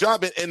doing your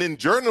job. And in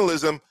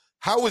journalism,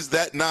 how is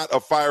that not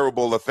a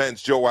fireable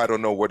offense? Joe, I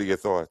don't know. What are your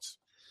thoughts?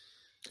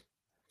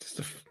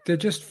 They're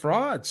just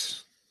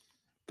frauds.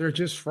 They're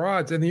just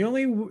frauds. And the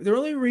only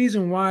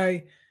reason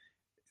why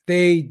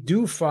they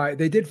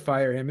did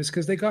fire him is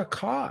because they got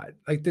caught.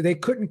 Like they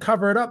couldn't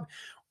cover it up.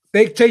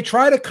 They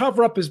try to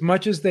cover up as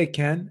much as they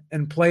can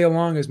and play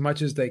along as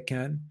much as they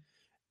can.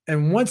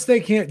 And once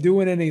they can't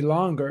do it any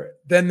longer,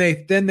 then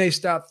they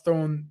stop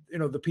throwing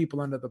the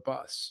people under the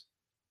bus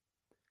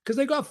because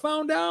they got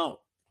found out,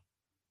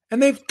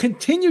 and they've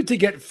continued to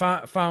get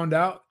found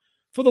out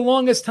for the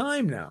longest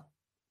time now.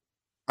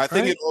 I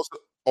think it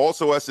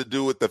also has to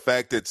do with the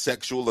fact that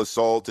sexual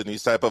assault and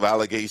these type of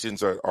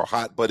allegations are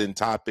hot button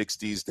topics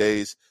these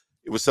days.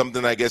 It was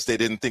something I guess they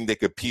didn't think they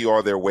could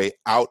PR their way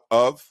out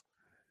of.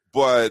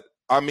 But,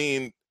 I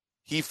mean,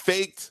 he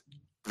faked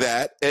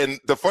that. And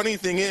the funny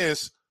thing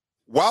is,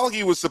 while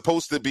he was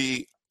supposed to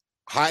be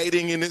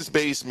hiding in his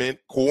basement,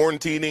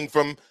 quarantining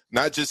from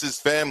not just his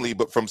family,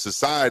 but from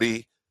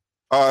society,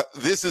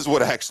 this is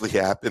what actually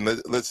happened.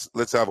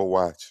 Let's have a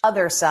watch.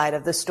 Other side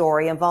of the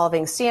story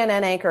involving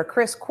CNN anchor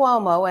Chris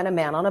Cuomo and a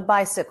man on a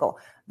bicycle.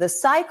 The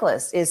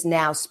cyclist is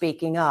now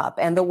speaking up,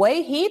 and the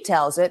way he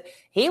tells it,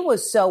 he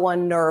was so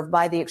unnerved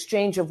by the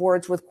exchange of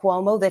words with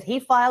Cuomo that he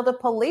filed a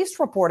police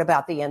report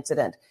about the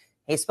incident.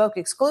 He spoke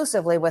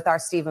exclusively with our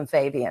Stephen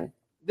Fabian.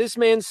 This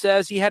man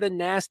says he had a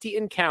nasty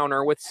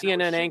encounter with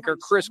CNN anchor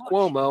Chris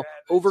Cuomo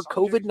over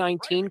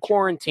COVID-19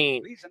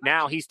 quarantine.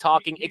 Now he's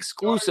talking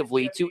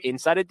exclusively to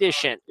Inside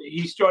Edition.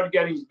 He started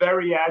getting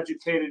very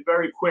agitated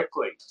very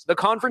quickly. The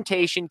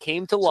confrontation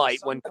came to light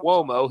when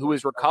Cuomo, who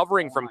is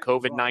recovering from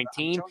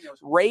COVID-19,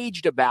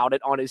 raged about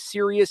it on his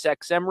Sirius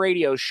XM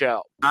radio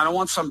show. I don't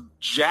want some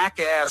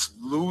jackass,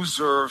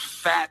 loser,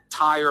 fat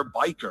tire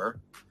biker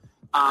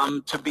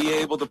to be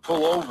able to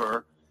pull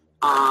over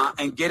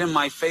and get in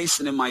my face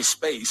and in my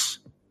space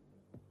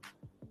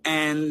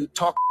and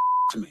talk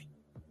to me.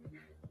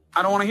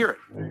 I don't want to hear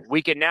it.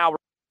 We can now.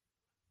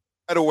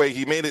 By the way,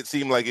 he made it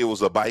seem like it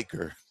was a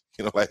biker,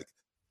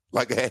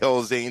 like a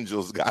Hell's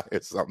Angels guy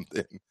or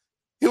something.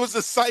 He was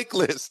a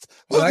cyclist.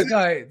 Well,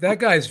 that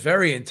guy's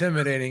very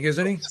intimidating,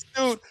 isn't he?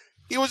 Dude,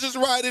 he was just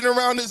riding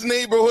around his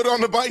neighborhood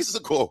on a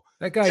bicycle.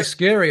 That guy's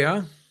scary,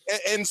 huh?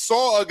 And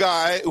saw a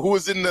guy who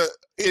was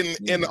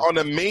on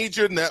a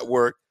major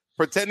network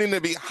pretending to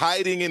be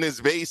hiding in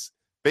his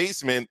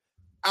basement,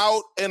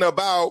 out and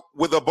about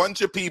with a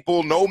bunch of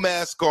people, no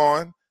mask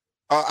on.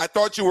 I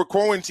thought you were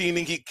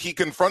quarantining. He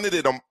confronted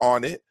him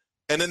on it,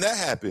 and then that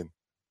happened.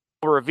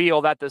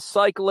 Reveal that the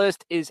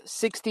cyclist is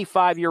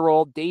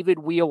 65-year-old David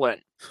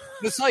Whelan.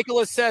 The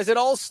cyclist says it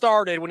all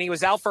started when he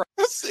was out for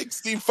a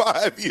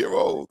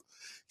 65-year-old.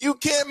 You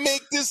can't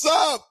make this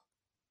up.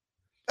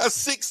 A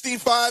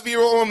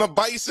 65-year-old on a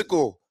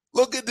bicycle.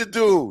 Look at the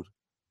dude.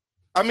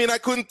 I mean, I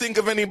couldn't think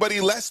of anybody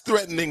less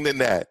threatening than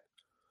that.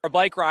 A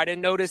bike ride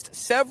and noticed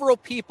several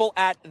people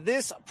at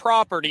this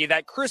property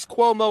that Chris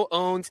Cuomo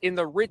owns in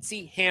the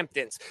ritzy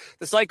Hamptons.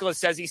 The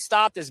cyclist says he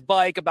stopped his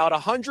bike about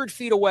 100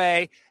 feet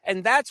away,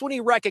 and that's when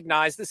he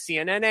recognized the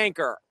CNN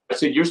anchor. I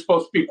said, "You're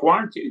supposed to be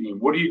quarantining.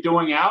 What are you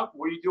doing out?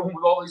 What are you doing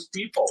with all these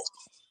people?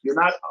 You're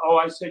not." Oh,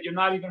 I said, "You're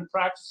not even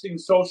practicing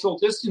social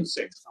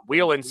distancing."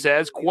 Whelan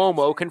says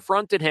Cuomo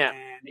confronted him.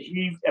 And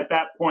he, at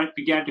that point,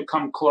 began to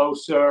come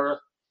closer.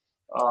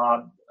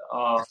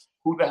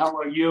 Who the hell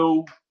are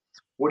you?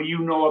 What do you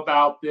know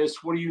about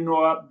this? What do you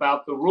know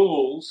about the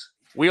rules?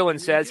 Whelan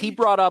says he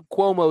brought up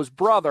Cuomo's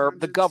brother,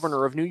 the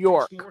governor of New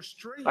York.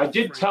 I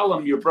did tell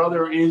him, your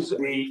brother is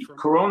the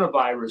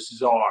coronavirus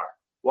czar.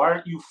 Why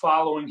aren't you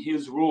following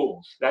his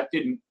rules? That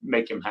didn't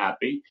make him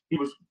happy. He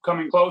was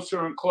coming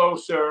closer and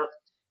closer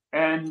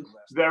and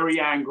very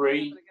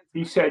angry.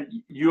 He said,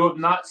 "You have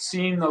not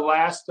seen the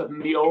last of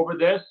me over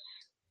this,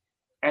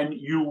 and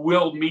you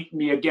will meet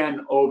me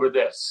again over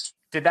this."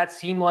 Did that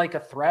seem like a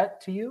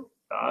threat to you?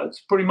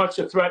 It's pretty much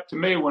a threat to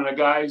me when a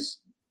guy's,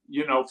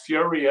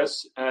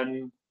 furious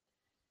and,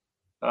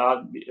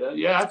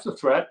 yeah, it's a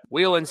threat.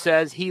 Whelan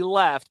says he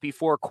left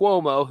before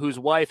Cuomo, whose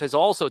wife has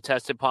also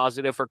tested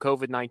positive for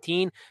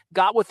COVID-19,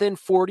 got within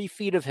 40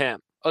 feet of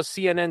him. A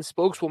CNN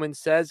spokeswoman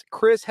says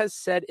Chris has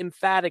said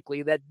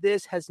emphatically that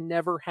this has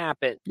never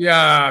happened.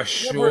 Yeah,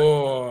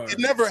 sure. It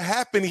never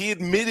happened. He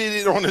admitted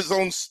it on his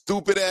own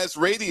stupid-ass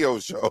radio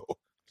show.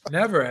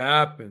 Never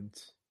happened.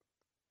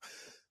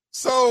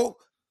 So,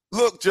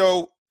 look,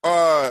 Joe.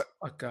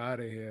 Fuck out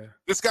of here.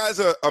 This guy's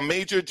a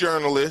major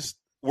journalist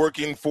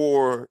working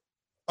for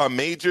a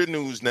major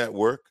news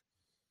network,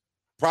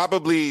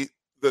 probably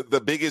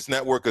the biggest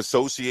network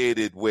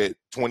associated with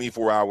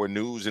 24-hour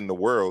news in the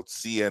world,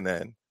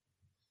 CNN.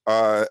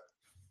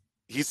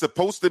 He's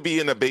supposed to be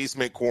in a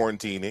basement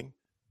quarantining.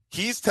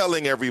 He's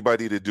telling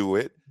everybody to do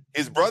it.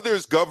 His brother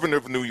is governor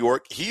of New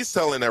York. He's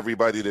telling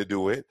everybody to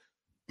do it.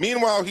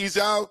 Meanwhile, he's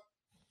out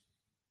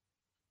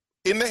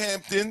in the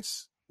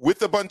Hamptons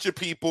with a bunch of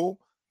people,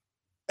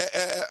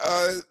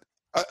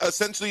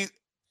 essentially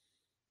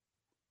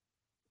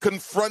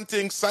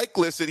confronting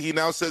cyclists that he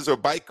now says are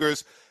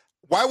bikers.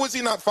 Why was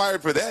he not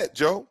fired for that,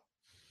 Joe?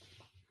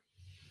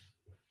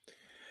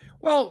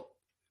 Well,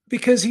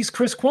 because he's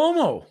Chris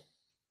Cuomo.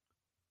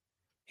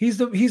 He's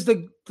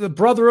the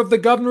brother of the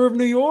governor of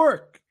New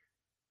York.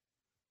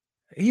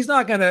 He's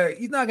not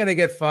gonna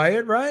get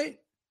fired, right?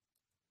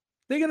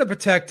 They're gonna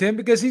protect him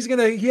because he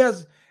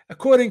has,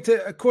 according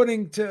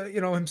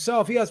to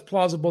himself, he has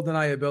plausible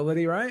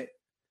deniability, right?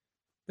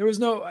 There was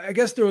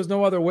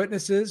no other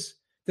witnesses.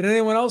 Did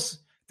anyone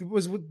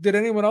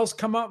else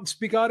come out and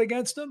speak out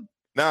against him?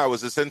 No, it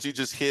was essentially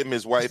just him,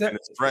 his wife, and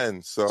his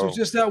friends. So it was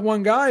just that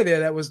one guy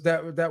there that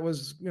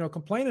was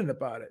complaining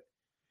about it.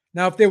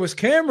 Now, if there was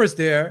cameras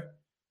there,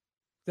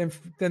 then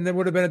there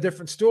would have been a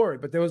different story.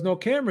 But there was no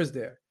cameras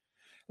there.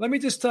 Let me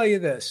just tell you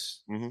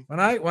this: when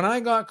I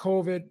got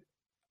COVID,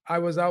 I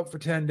was out for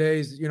 10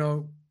 days. You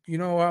know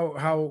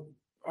how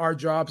our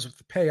jobs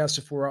pay us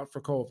if we're out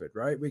for COVID,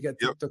 right? We get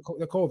the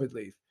COVID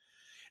leave.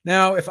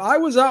 Now, if I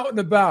was out and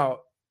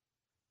about,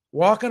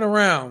 walking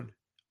around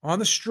on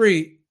the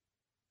street,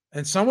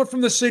 and someone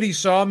from the city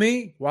saw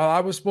me while I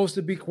was supposed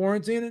to be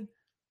quarantining,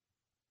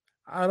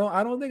 I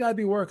don't think I'd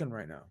be working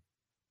right now.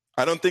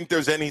 I don't think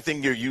there's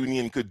anything your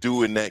union could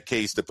do in that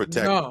case to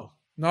protect. No,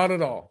 not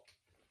at all.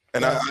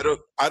 And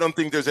I don't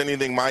think there's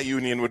anything my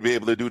union would be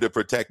able to do to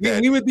protect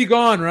that. We would be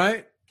gone,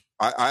 right?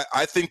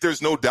 I think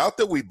there's no doubt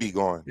that we'd be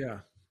gone. Yeah.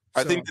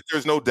 I think that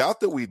there's no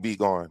doubt that we'd be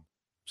gone.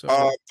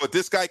 But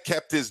this guy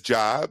kept his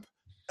job.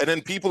 And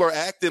then people are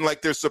acting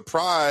like they're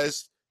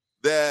surprised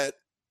that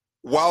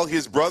while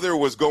his brother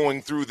was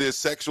going through this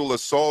sexual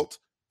assault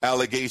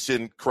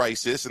allegation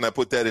crisis, and I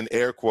put that in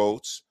air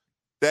quotes,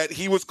 that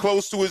he was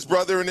close to his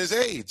brother and his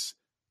aides.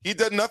 He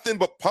did nothing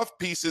but puff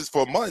pieces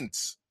for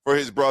months for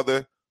his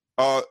brother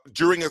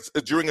during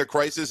a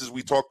crisis, as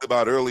we talked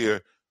about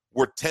earlier,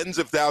 where tens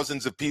of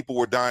thousands of people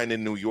were dying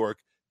in New York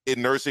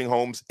in nursing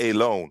homes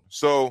alone.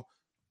 So,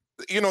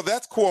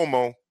 that's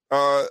Cuomo.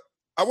 I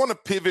want to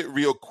pivot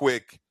real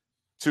quick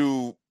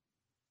to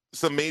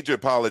some major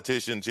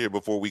politicians here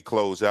before we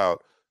close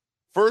out.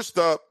 First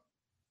up,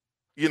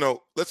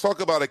 let's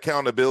talk about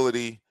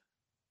accountability.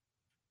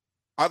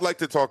 I'd like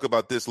to talk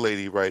about this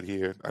lady right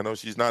here. I know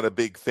she's not a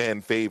big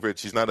fan favorite.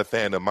 She's not a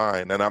fan of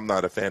mine, and I'm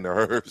not a fan of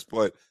hers,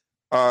 but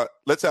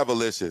let's have a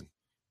listen.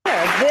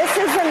 This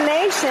is a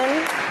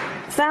nation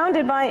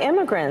founded by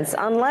immigrants.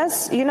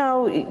 Unless,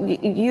 your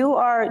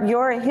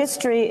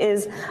history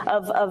is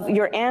of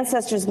your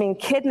ancestors being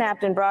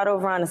kidnapped and brought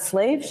over on a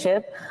slave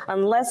ship,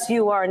 unless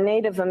you are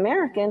Native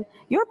American,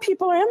 your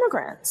people are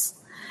immigrants.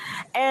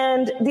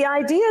 And the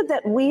idea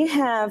that we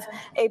have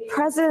a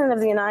president of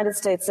the United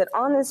States that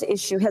on this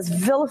issue has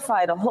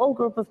vilified a whole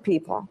group of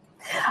people.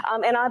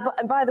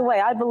 And by the way,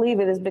 I believe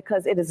it is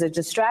because it is a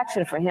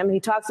distraction for him. He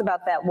talks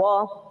about that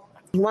wall.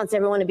 He wants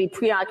everyone to be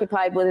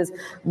preoccupied with his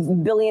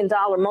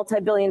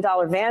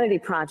multi-billion-dollar vanity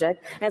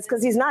project. And it's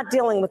because he's not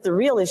dealing with the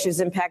real issues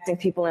impacting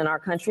people in our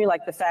country,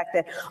 like the fact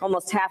that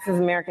almost half of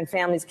American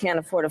families can't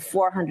afford a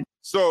 $400.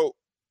 So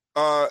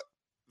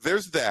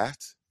there's that,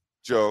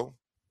 Joe.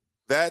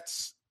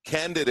 That's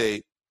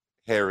candidate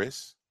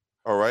Harris.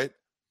 All right.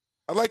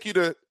 I'd like you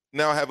to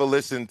now have a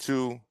listen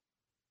to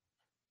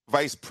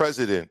Vice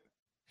President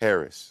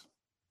Harris.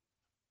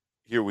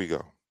 Here we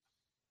go.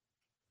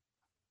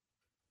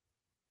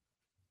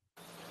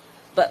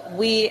 But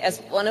we, as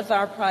one of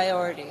our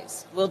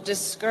priorities, will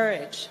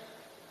discourage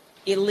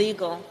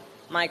illegal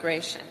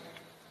migration.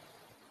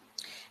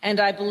 And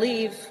I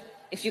believe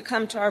if you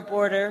come to our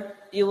border,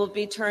 you will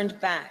be turned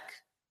back.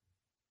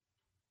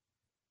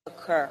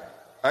 Occur.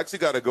 I actually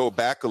got to go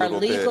back a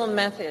little bit. Legal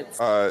methods.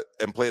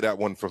 And play that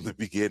one from the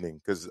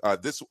beginning, because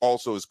this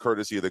also is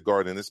courtesy of The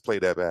Guardian. Let's play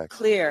that back.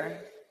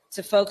 Clear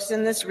to folks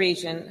in this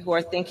region who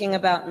are thinking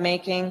about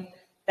making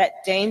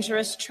that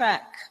dangerous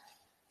trek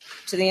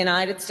to the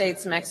United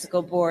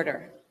States-Mexico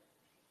border.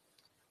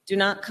 Do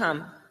not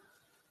come.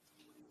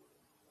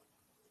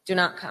 Do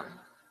not come.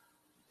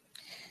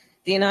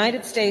 The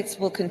United States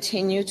will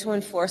continue to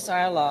enforce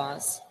our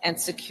laws and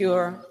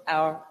secure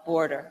our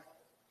border.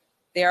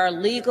 There are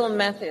legal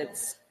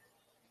methods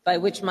by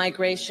which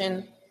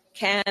migration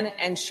can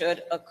and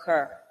should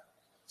occur.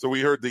 So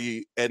we heard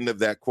the end of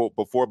that quote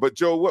before, but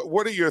Joe,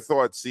 what are your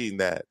thoughts seeing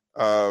that?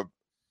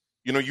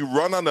 You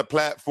run on the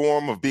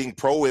platform of being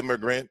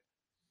pro-immigrant.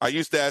 I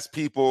used to ask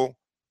people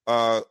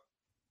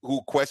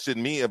who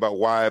questioned me about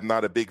why I'm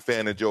not a big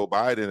fan of Joe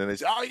Biden, and they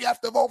say, "Oh, you have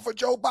to vote for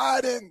Joe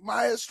Biden,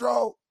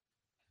 Maestro.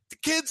 The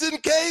kids in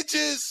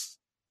cages,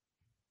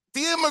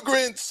 the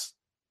immigrants.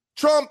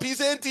 Trump, he's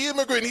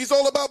anti-immigrant. He's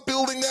all about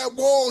building that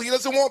wall. He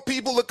doesn't want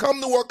people to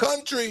come to our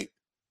country."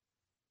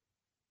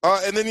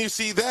 And then you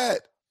see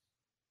that.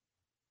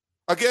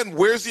 Again,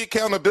 where's the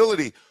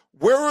accountability?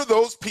 Where are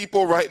those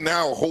people right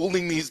now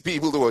holding these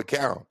people to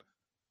account?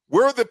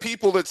 Where are the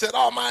people that said,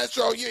 "Oh,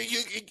 Maestro,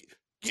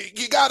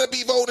 you got to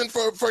be voting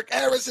for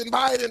Harris and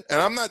Biden"?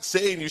 And I'm not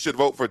saying you should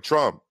vote for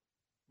Trump,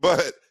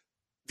 but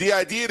the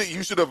idea that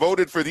you should have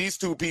voted for these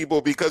two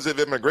people because of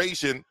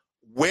immigration,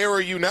 where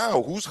are you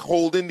now? Who's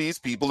holding these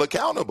people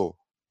accountable?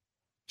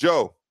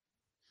 Joe.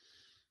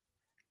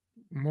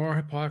 More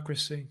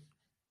hypocrisy.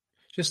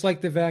 Just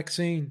like the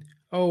vaccine.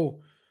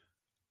 Oh,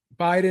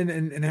 Biden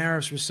and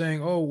Harris were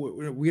saying, "Oh,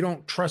 we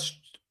don't trust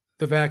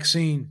the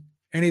vaccine,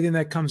 anything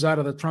that comes out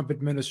of the Trump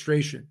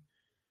administration."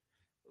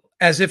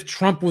 As if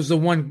Trump was the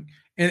one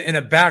in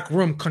a back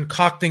room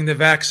concocting the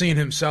vaccine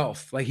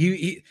himself. Like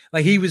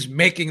he was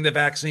making the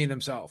vaccine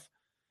himself.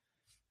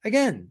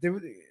 Again,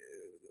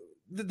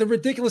 the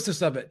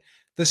ridiculousness of it.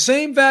 The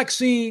same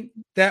vaccine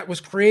that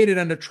was created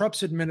under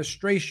Trump's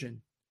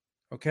administration,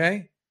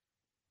 okay,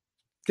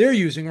 they're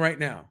using right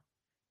now.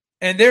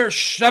 And they're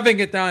shoving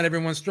it down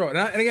everyone's throat.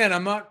 And again,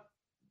 I'm not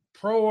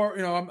pro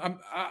or,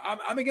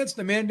 I'm against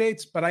the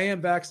mandates, but I am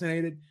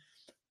vaccinated.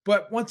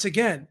 But once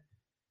again,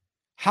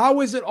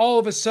 how is it all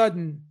of a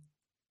sudden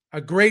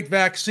a great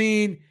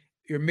vaccine?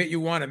 You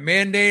want to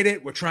mandate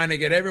it. We're trying to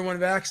get everyone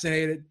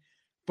vaccinated.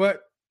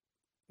 But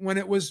when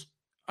it was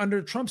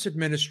under Trump's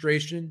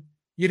administration,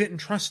 you didn't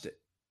trust it.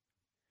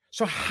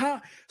 So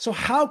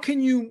how can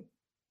you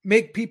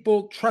make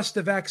people trust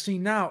the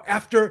vaccine now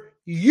after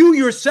you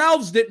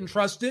yourselves didn't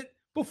trust it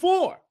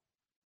before?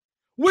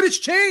 What has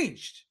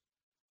changed?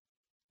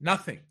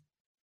 Nothing.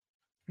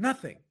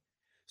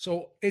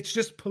 So it's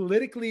just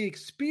politically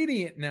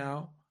expedient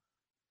now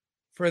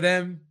for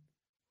them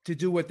to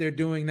do what they're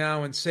doing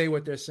now and say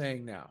what they're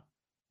saying now,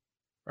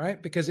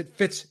 right? Because it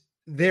fits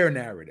their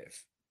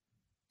narrative.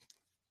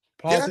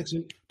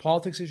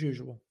 Politics as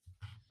usual.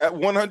 At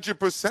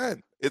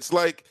 100%. It's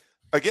like,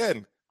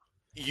 again,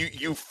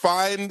 you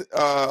find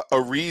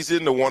a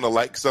reason to want to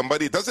like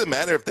somebody. It doesn't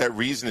matter if that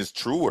reason is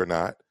true or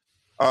not.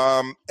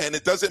 And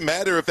it doesn't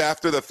matter if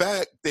after the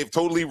fact they've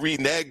totally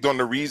reneged on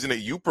the reason that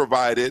you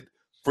provided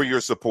for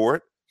your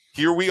support.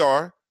 Here we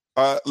are.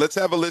 Let's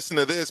have a listen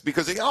to this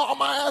because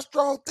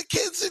Maestro, the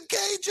kids in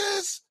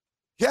cages.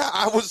 Yeah,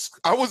 I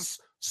was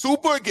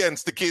super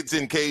against the kids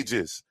in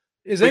cages.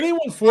 Is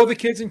anyone for the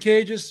kids in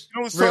cages?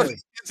 Really?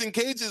 Kids in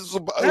cages.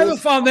 I haven't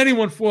found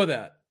anyone for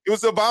that. It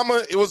was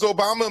Obama. It was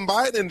Obama and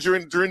Biden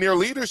during their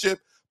leadership.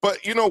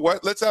 But you know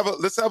what? Let's have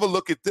a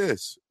look at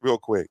this real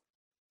quick.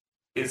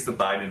 Is the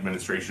Biden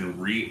administration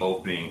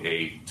reopening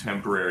a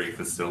temporary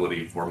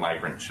facility for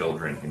migrant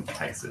children in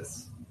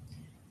Texas?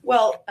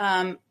 Well,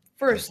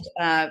 first,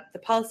 the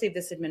policy of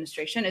this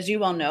administration, as you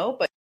well know,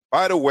 but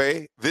by the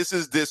way, this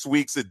is this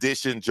week's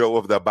edition, Joe,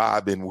 of the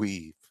Bob and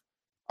Weave.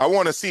 I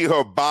want to see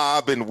her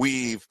bob and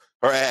weave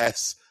her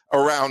ass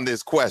around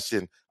this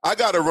question. I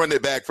got to run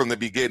it back from the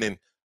beginning.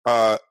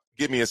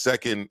 Give me a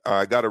second.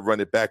 I got to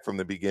run it back from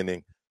the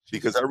beginning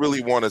because I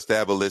really want us to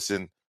have a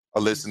listen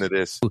to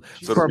this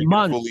so that we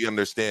can fully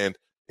understand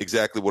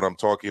exactly what I'm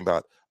talking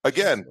about.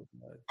 Again,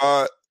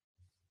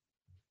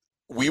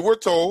 we were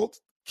told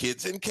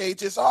kids in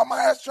cages. Oh,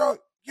 Maestro,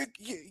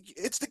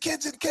 it's the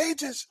kids in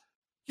cages.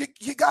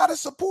 You got to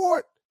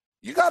support.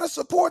 You got to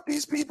support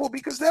these people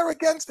because they're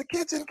against the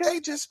kids in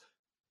cages.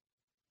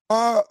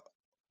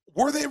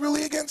 Were they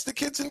really against the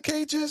kids in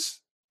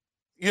cages?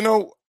 You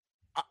know,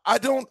 I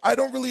don't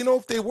really know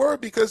if they were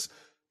because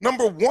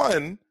number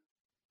one,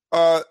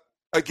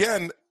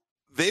 again,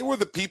 they were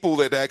the people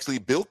that actually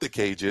built the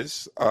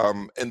cages,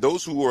 and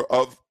those who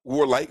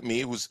are like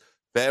me, whose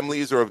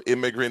families are of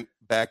immigrant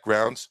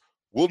backgrounds,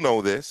 will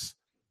know this.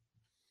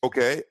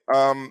 Okay,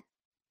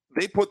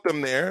 they put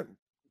them there.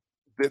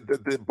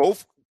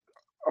 Both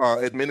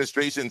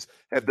administrations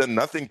have done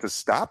nothing to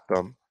stop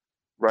them,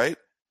 right?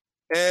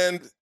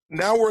 And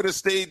now we're at a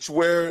stage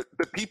where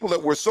the people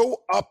that were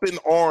so up in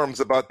arms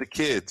about the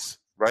kids,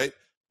 right?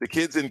 The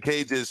kids in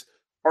cages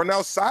are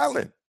now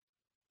silent.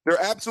 They're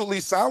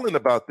absolutely silent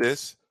about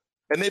this,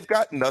 and they've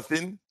got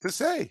nothing to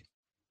say.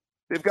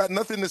 They've got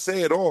nothing to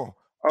say at all.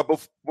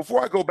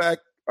 Before I go back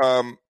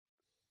to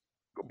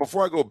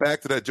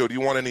that, Joe, do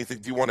you want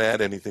to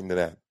add anything to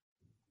that?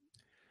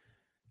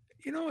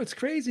 You know, it's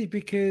crazy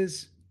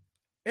because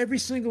every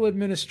single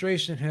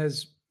administration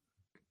has,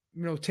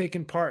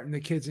 taken part in the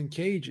kids in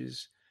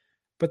cages,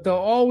 but they'll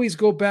always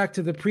go back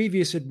to the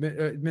previous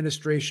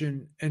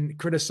administration and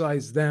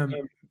criticize them.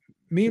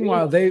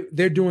 Meanwhile,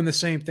 they're doing the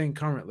same thing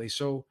currently.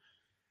 So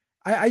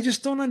I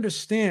just don't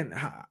understand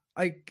how,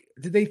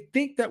 do they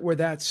think that we're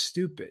that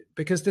stupid?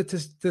 Because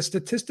the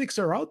statistics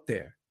are out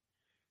there.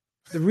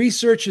 The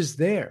research is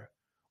there.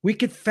 We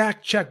could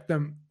fact check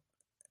them.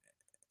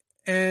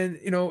 And,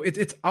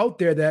 it's out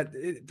there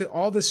that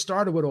all this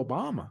started with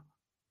Obama,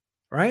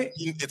 right?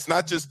 It's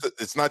not just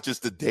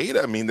the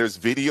data. I mean, there's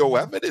video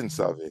evidence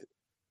of it.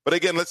 But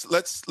again,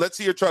 let's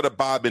see her try to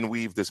bob and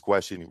weave this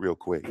question real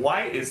quick.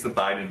 Why is the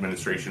Biden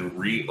administration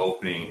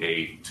reopening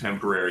a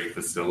temporary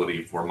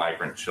facility for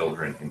migrant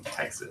children in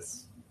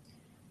Texas?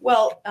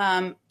 Well,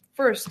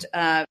 first,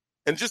 and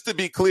just to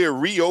be clear,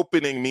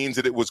 reopening means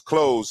that it was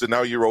closed and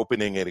now you're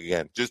opening it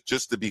again.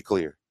 Just to be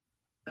clear.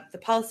 The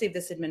policy of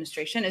this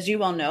administration, as you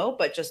well know,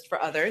 but just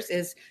for others,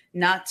 is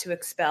not to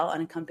expel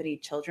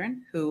unaccompanied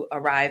children who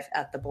arrive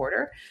at the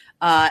border.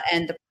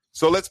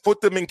 So let's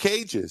put them in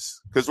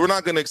cages because we're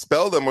not going to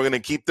expel them. We're going to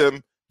keep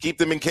them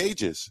in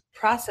cages.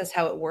 Process,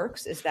 how it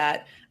works is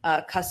that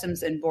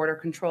Customs and Border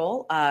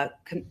Control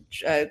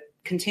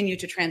continue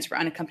to transfer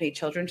unaccompanied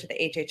children to the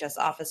HHS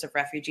Office of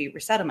Refugee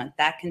Resettlement.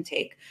 That can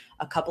take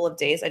a couple of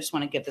days. I just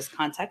want to give this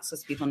context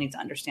because people need to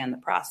understand the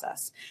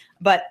process.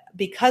 But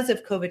because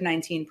of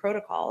COVID-19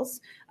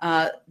 protocols,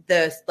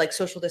 the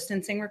social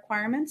distancing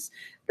requirements,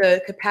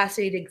 the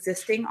capacity of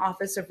existing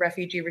Office of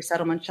Refugee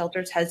Resettlement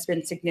shelters has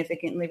been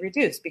significantly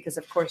reduced because,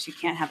 of course, you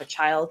can't have a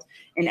child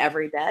in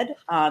every bed.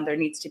 There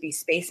needs to be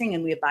spacing,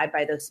 and we abide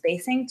by those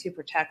spacing to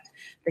protect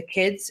the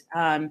kids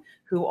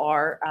who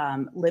are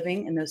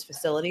living in those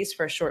facilities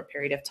for a short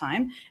period of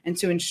time. And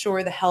to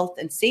ensure the health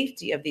and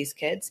safety of these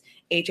kids,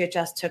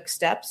 HHS took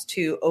steps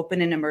to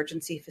open an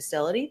emergency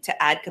facility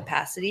to add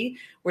capacity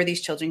where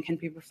these children can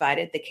be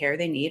provided the care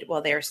they need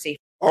while they are safe.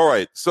 All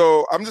right.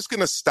 So I'm just going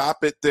to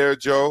stop it there,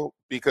 Joe,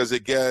 because,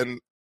 again,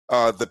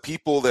 the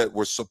people that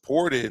were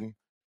supporting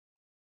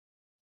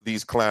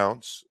these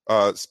clowns,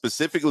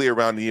 specifically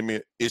around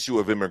the issue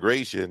of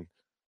immigration,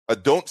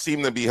 don't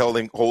seem to be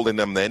holding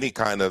them to any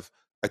kind of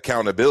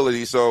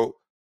accountability. So,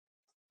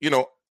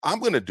 I'm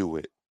going to do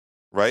it,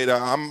 right?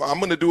 I'm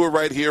going to do it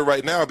right here,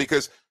 right now,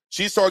 because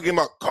she's talking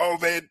about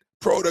COVID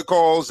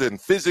protocols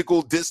and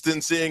physical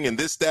distancing and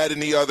this, that,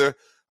 and the other.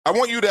 I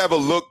want you to have a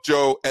look,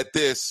 Joe, at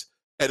this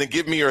and then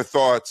give me your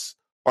thoughts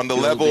on the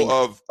level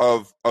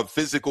of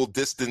physical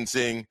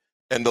distancing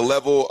and the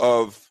level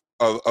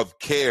of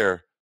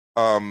care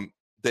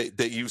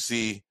that you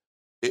see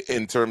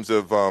in terms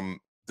of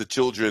the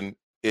children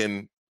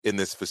in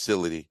this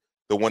facility,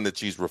 the one that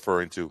she's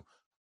referring to.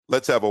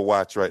 Let's have a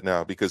watch right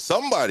now because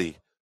somebody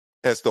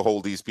has to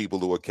hold these people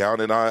to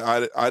account, and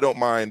I don't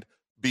mind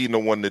being the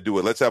one to do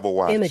it. Let's have a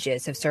watch.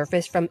 Images have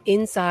surfaced from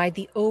inside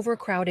the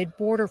overcrowded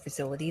border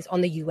facilities on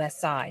the U.S.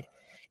 side.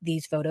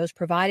 These photos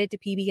provided to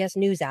PBS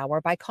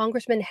NewsHour by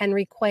Congressman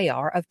Henry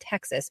Cuellar of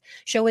Texas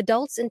show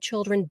adults and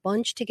children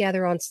bunched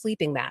together on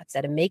sleeping mats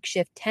at a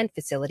makeshift tent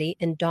facility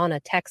in Donna,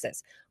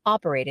 Texas,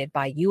 operated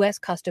by U.S.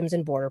 Customs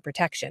and Border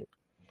Protection.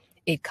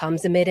 It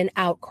comes amid an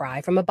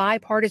outcry from a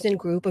bipartisan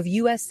group of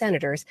U.S.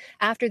 senators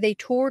after they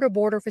toured a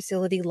border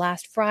facility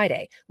last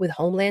Friday with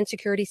Homeland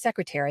Security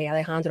Secretary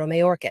Alejandro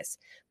Mayorkas.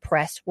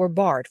 Press were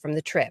barred from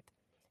the trip.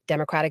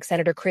 Democratic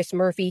Senator Chris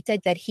Murphy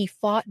said that he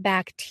fought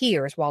back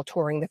tears while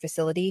touring the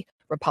facility.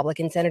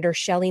 Republican Senator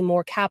Shelley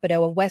Moore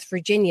Capito of West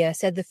Virginia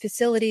said the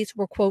facilities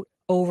were, quote,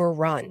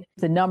 overrun.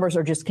 The numbers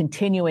are just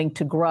continuing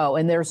to grow,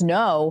 and there's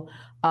no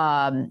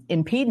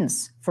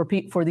impedance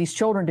for these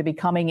children to be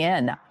coming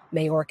in.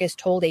 Mayorkas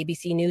told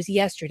ABC News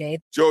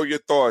yesterday. Joe, your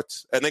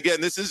thoughts? And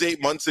again, this is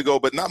 8 months ago,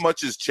 but not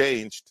much has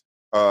changed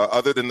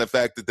other than the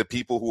fact that the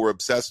people who were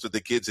obsessed with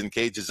the kids in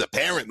cages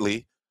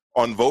apparently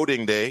on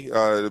voting day,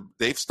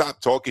 they've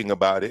stopped talking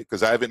about it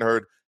because I haven't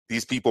heard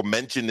these people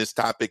mention this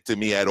topic to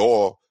me at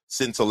all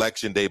since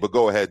Election Day. But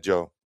go ahead,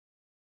 Joe.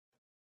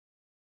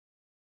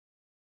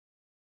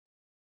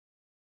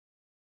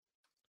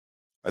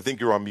 I think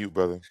you're on mute,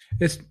 brother.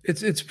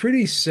 It's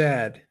pretty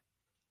sad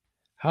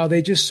how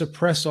they just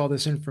suppress all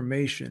this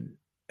information.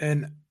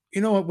 And you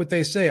know what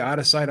they say, out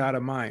of sight, out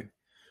of mind.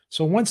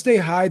 So once they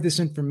hide this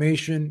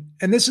information,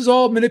 and this is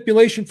all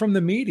manipulation from the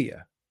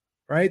media,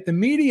 right? The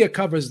media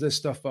covers this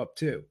stuff up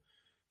too,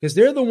 because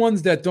they're the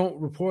ones that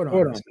don't report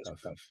on this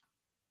stuff,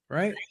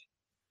 right?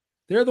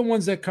 They're the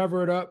ones that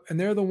cover it up, and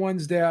they're the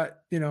ones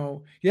that, you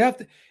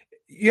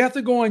have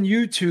to go on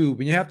YouTube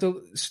and you have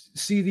to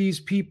see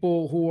these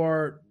people who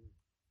are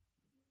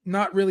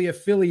not really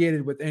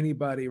affiliated with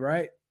anybody,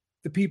 right?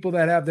 The people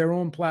that have their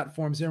own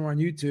platforms here on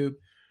YouTube,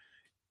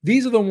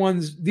 these are the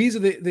ones, these are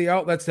the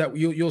outlets that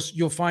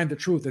you'll find the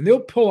truth, and they'll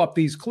pull up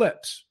these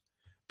clips.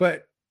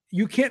 But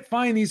you can't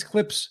find these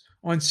clips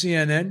on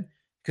CNN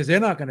because they're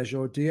not going to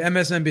show it to you.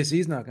 MSNBC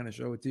is not going to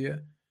show it to you.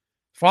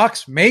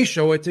 Fox may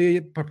show it to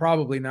you, but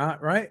probably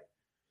not, right?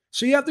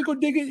 So you have to go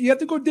digging. You have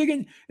to go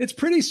digging. It's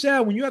pretty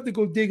sad when you have to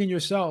go digging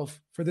yourself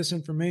for this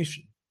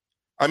information.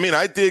 I mean,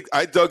 I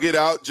dug it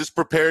out just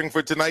preparing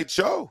for tonight's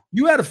show.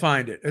 You had to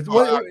find it.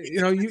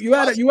 You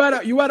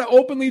had to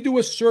openly do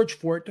a search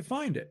for it to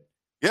find it.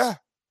 Yeah,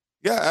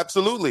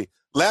 absolutely.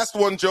 Last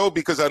one, Joe,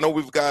 because I know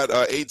we've got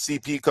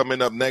HCP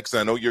coming up next.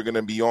 I know you're going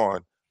to be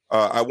on.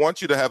 I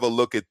want you to have a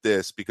look at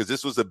this because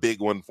this was a big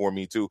one for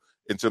me too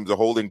in terms of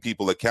holding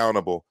people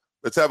accountable.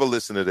 Let's have a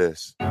listen to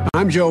this.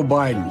 I'm Joe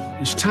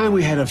Biden. It's time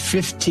we had a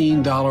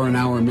 $15 an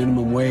hour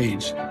minimum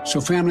wage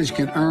so families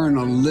can earn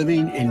a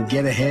living and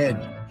get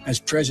ahead. As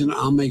president,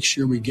 I'll make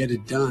sure we get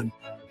it done.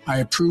 I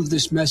approve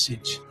this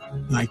message,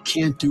 and I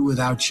can't do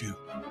without you.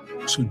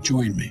 So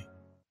join me.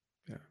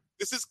 Yeah.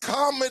 This is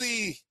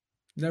comedy.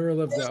 Never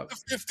lived up.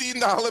 The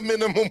 $15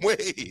 minimum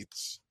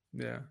wage.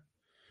 Yeah.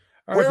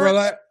 All right,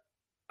 brother.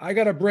 I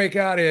got to break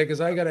out of here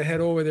because I got to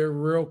head over there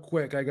real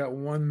quick. I got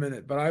 1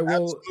 minute, but I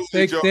will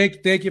thank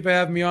you for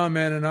having me on,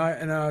 man.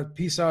 And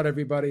peace out,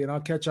 everybody. And I'll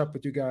catch up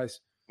with you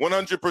guys.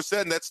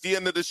 100%. That's the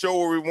end of the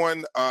show,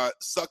 everyone.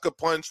 Sucker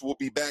Punch will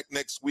be back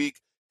next week.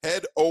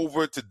 Head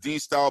over to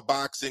D-Style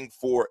Boxing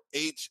for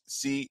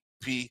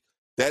HCP.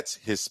 That's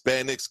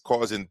Hispanics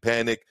Causing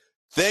Panic.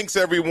 Thanks,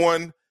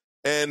 everyone.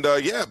 And,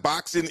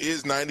 boxing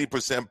is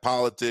 90%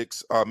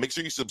 politics. Make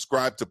sure you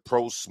subscribe to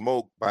Pro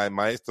Smoke by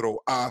Maestro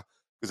A,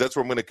 because that's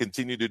where I'm going to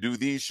continue to do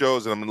these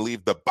shows, and I'm going to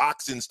leave the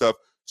boxing stuff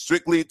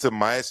strictly to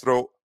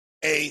Maestro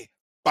A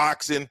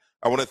Boxing.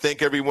 I want to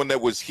thank everyone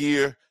that was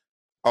here.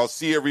 I'll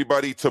see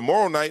everybody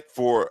tomorrow night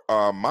for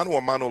Mano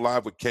a Mano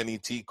Live with Kenny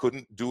T.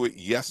 Couldn't do it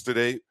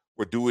yesterday.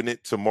 We're doing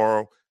it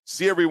tomorrow.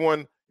 See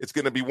everyone. It's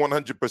going to be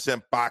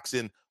 100%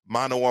 boxing.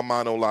 Mano a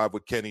Mano Live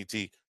with Kenny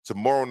T.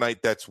 Tomorrow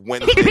night, that's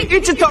Wednesday. Due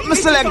to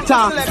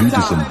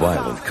some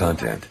violent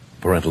content,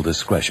 parental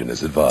discretion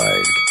is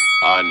advised.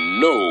 I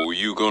know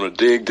you're going to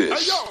dig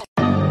this.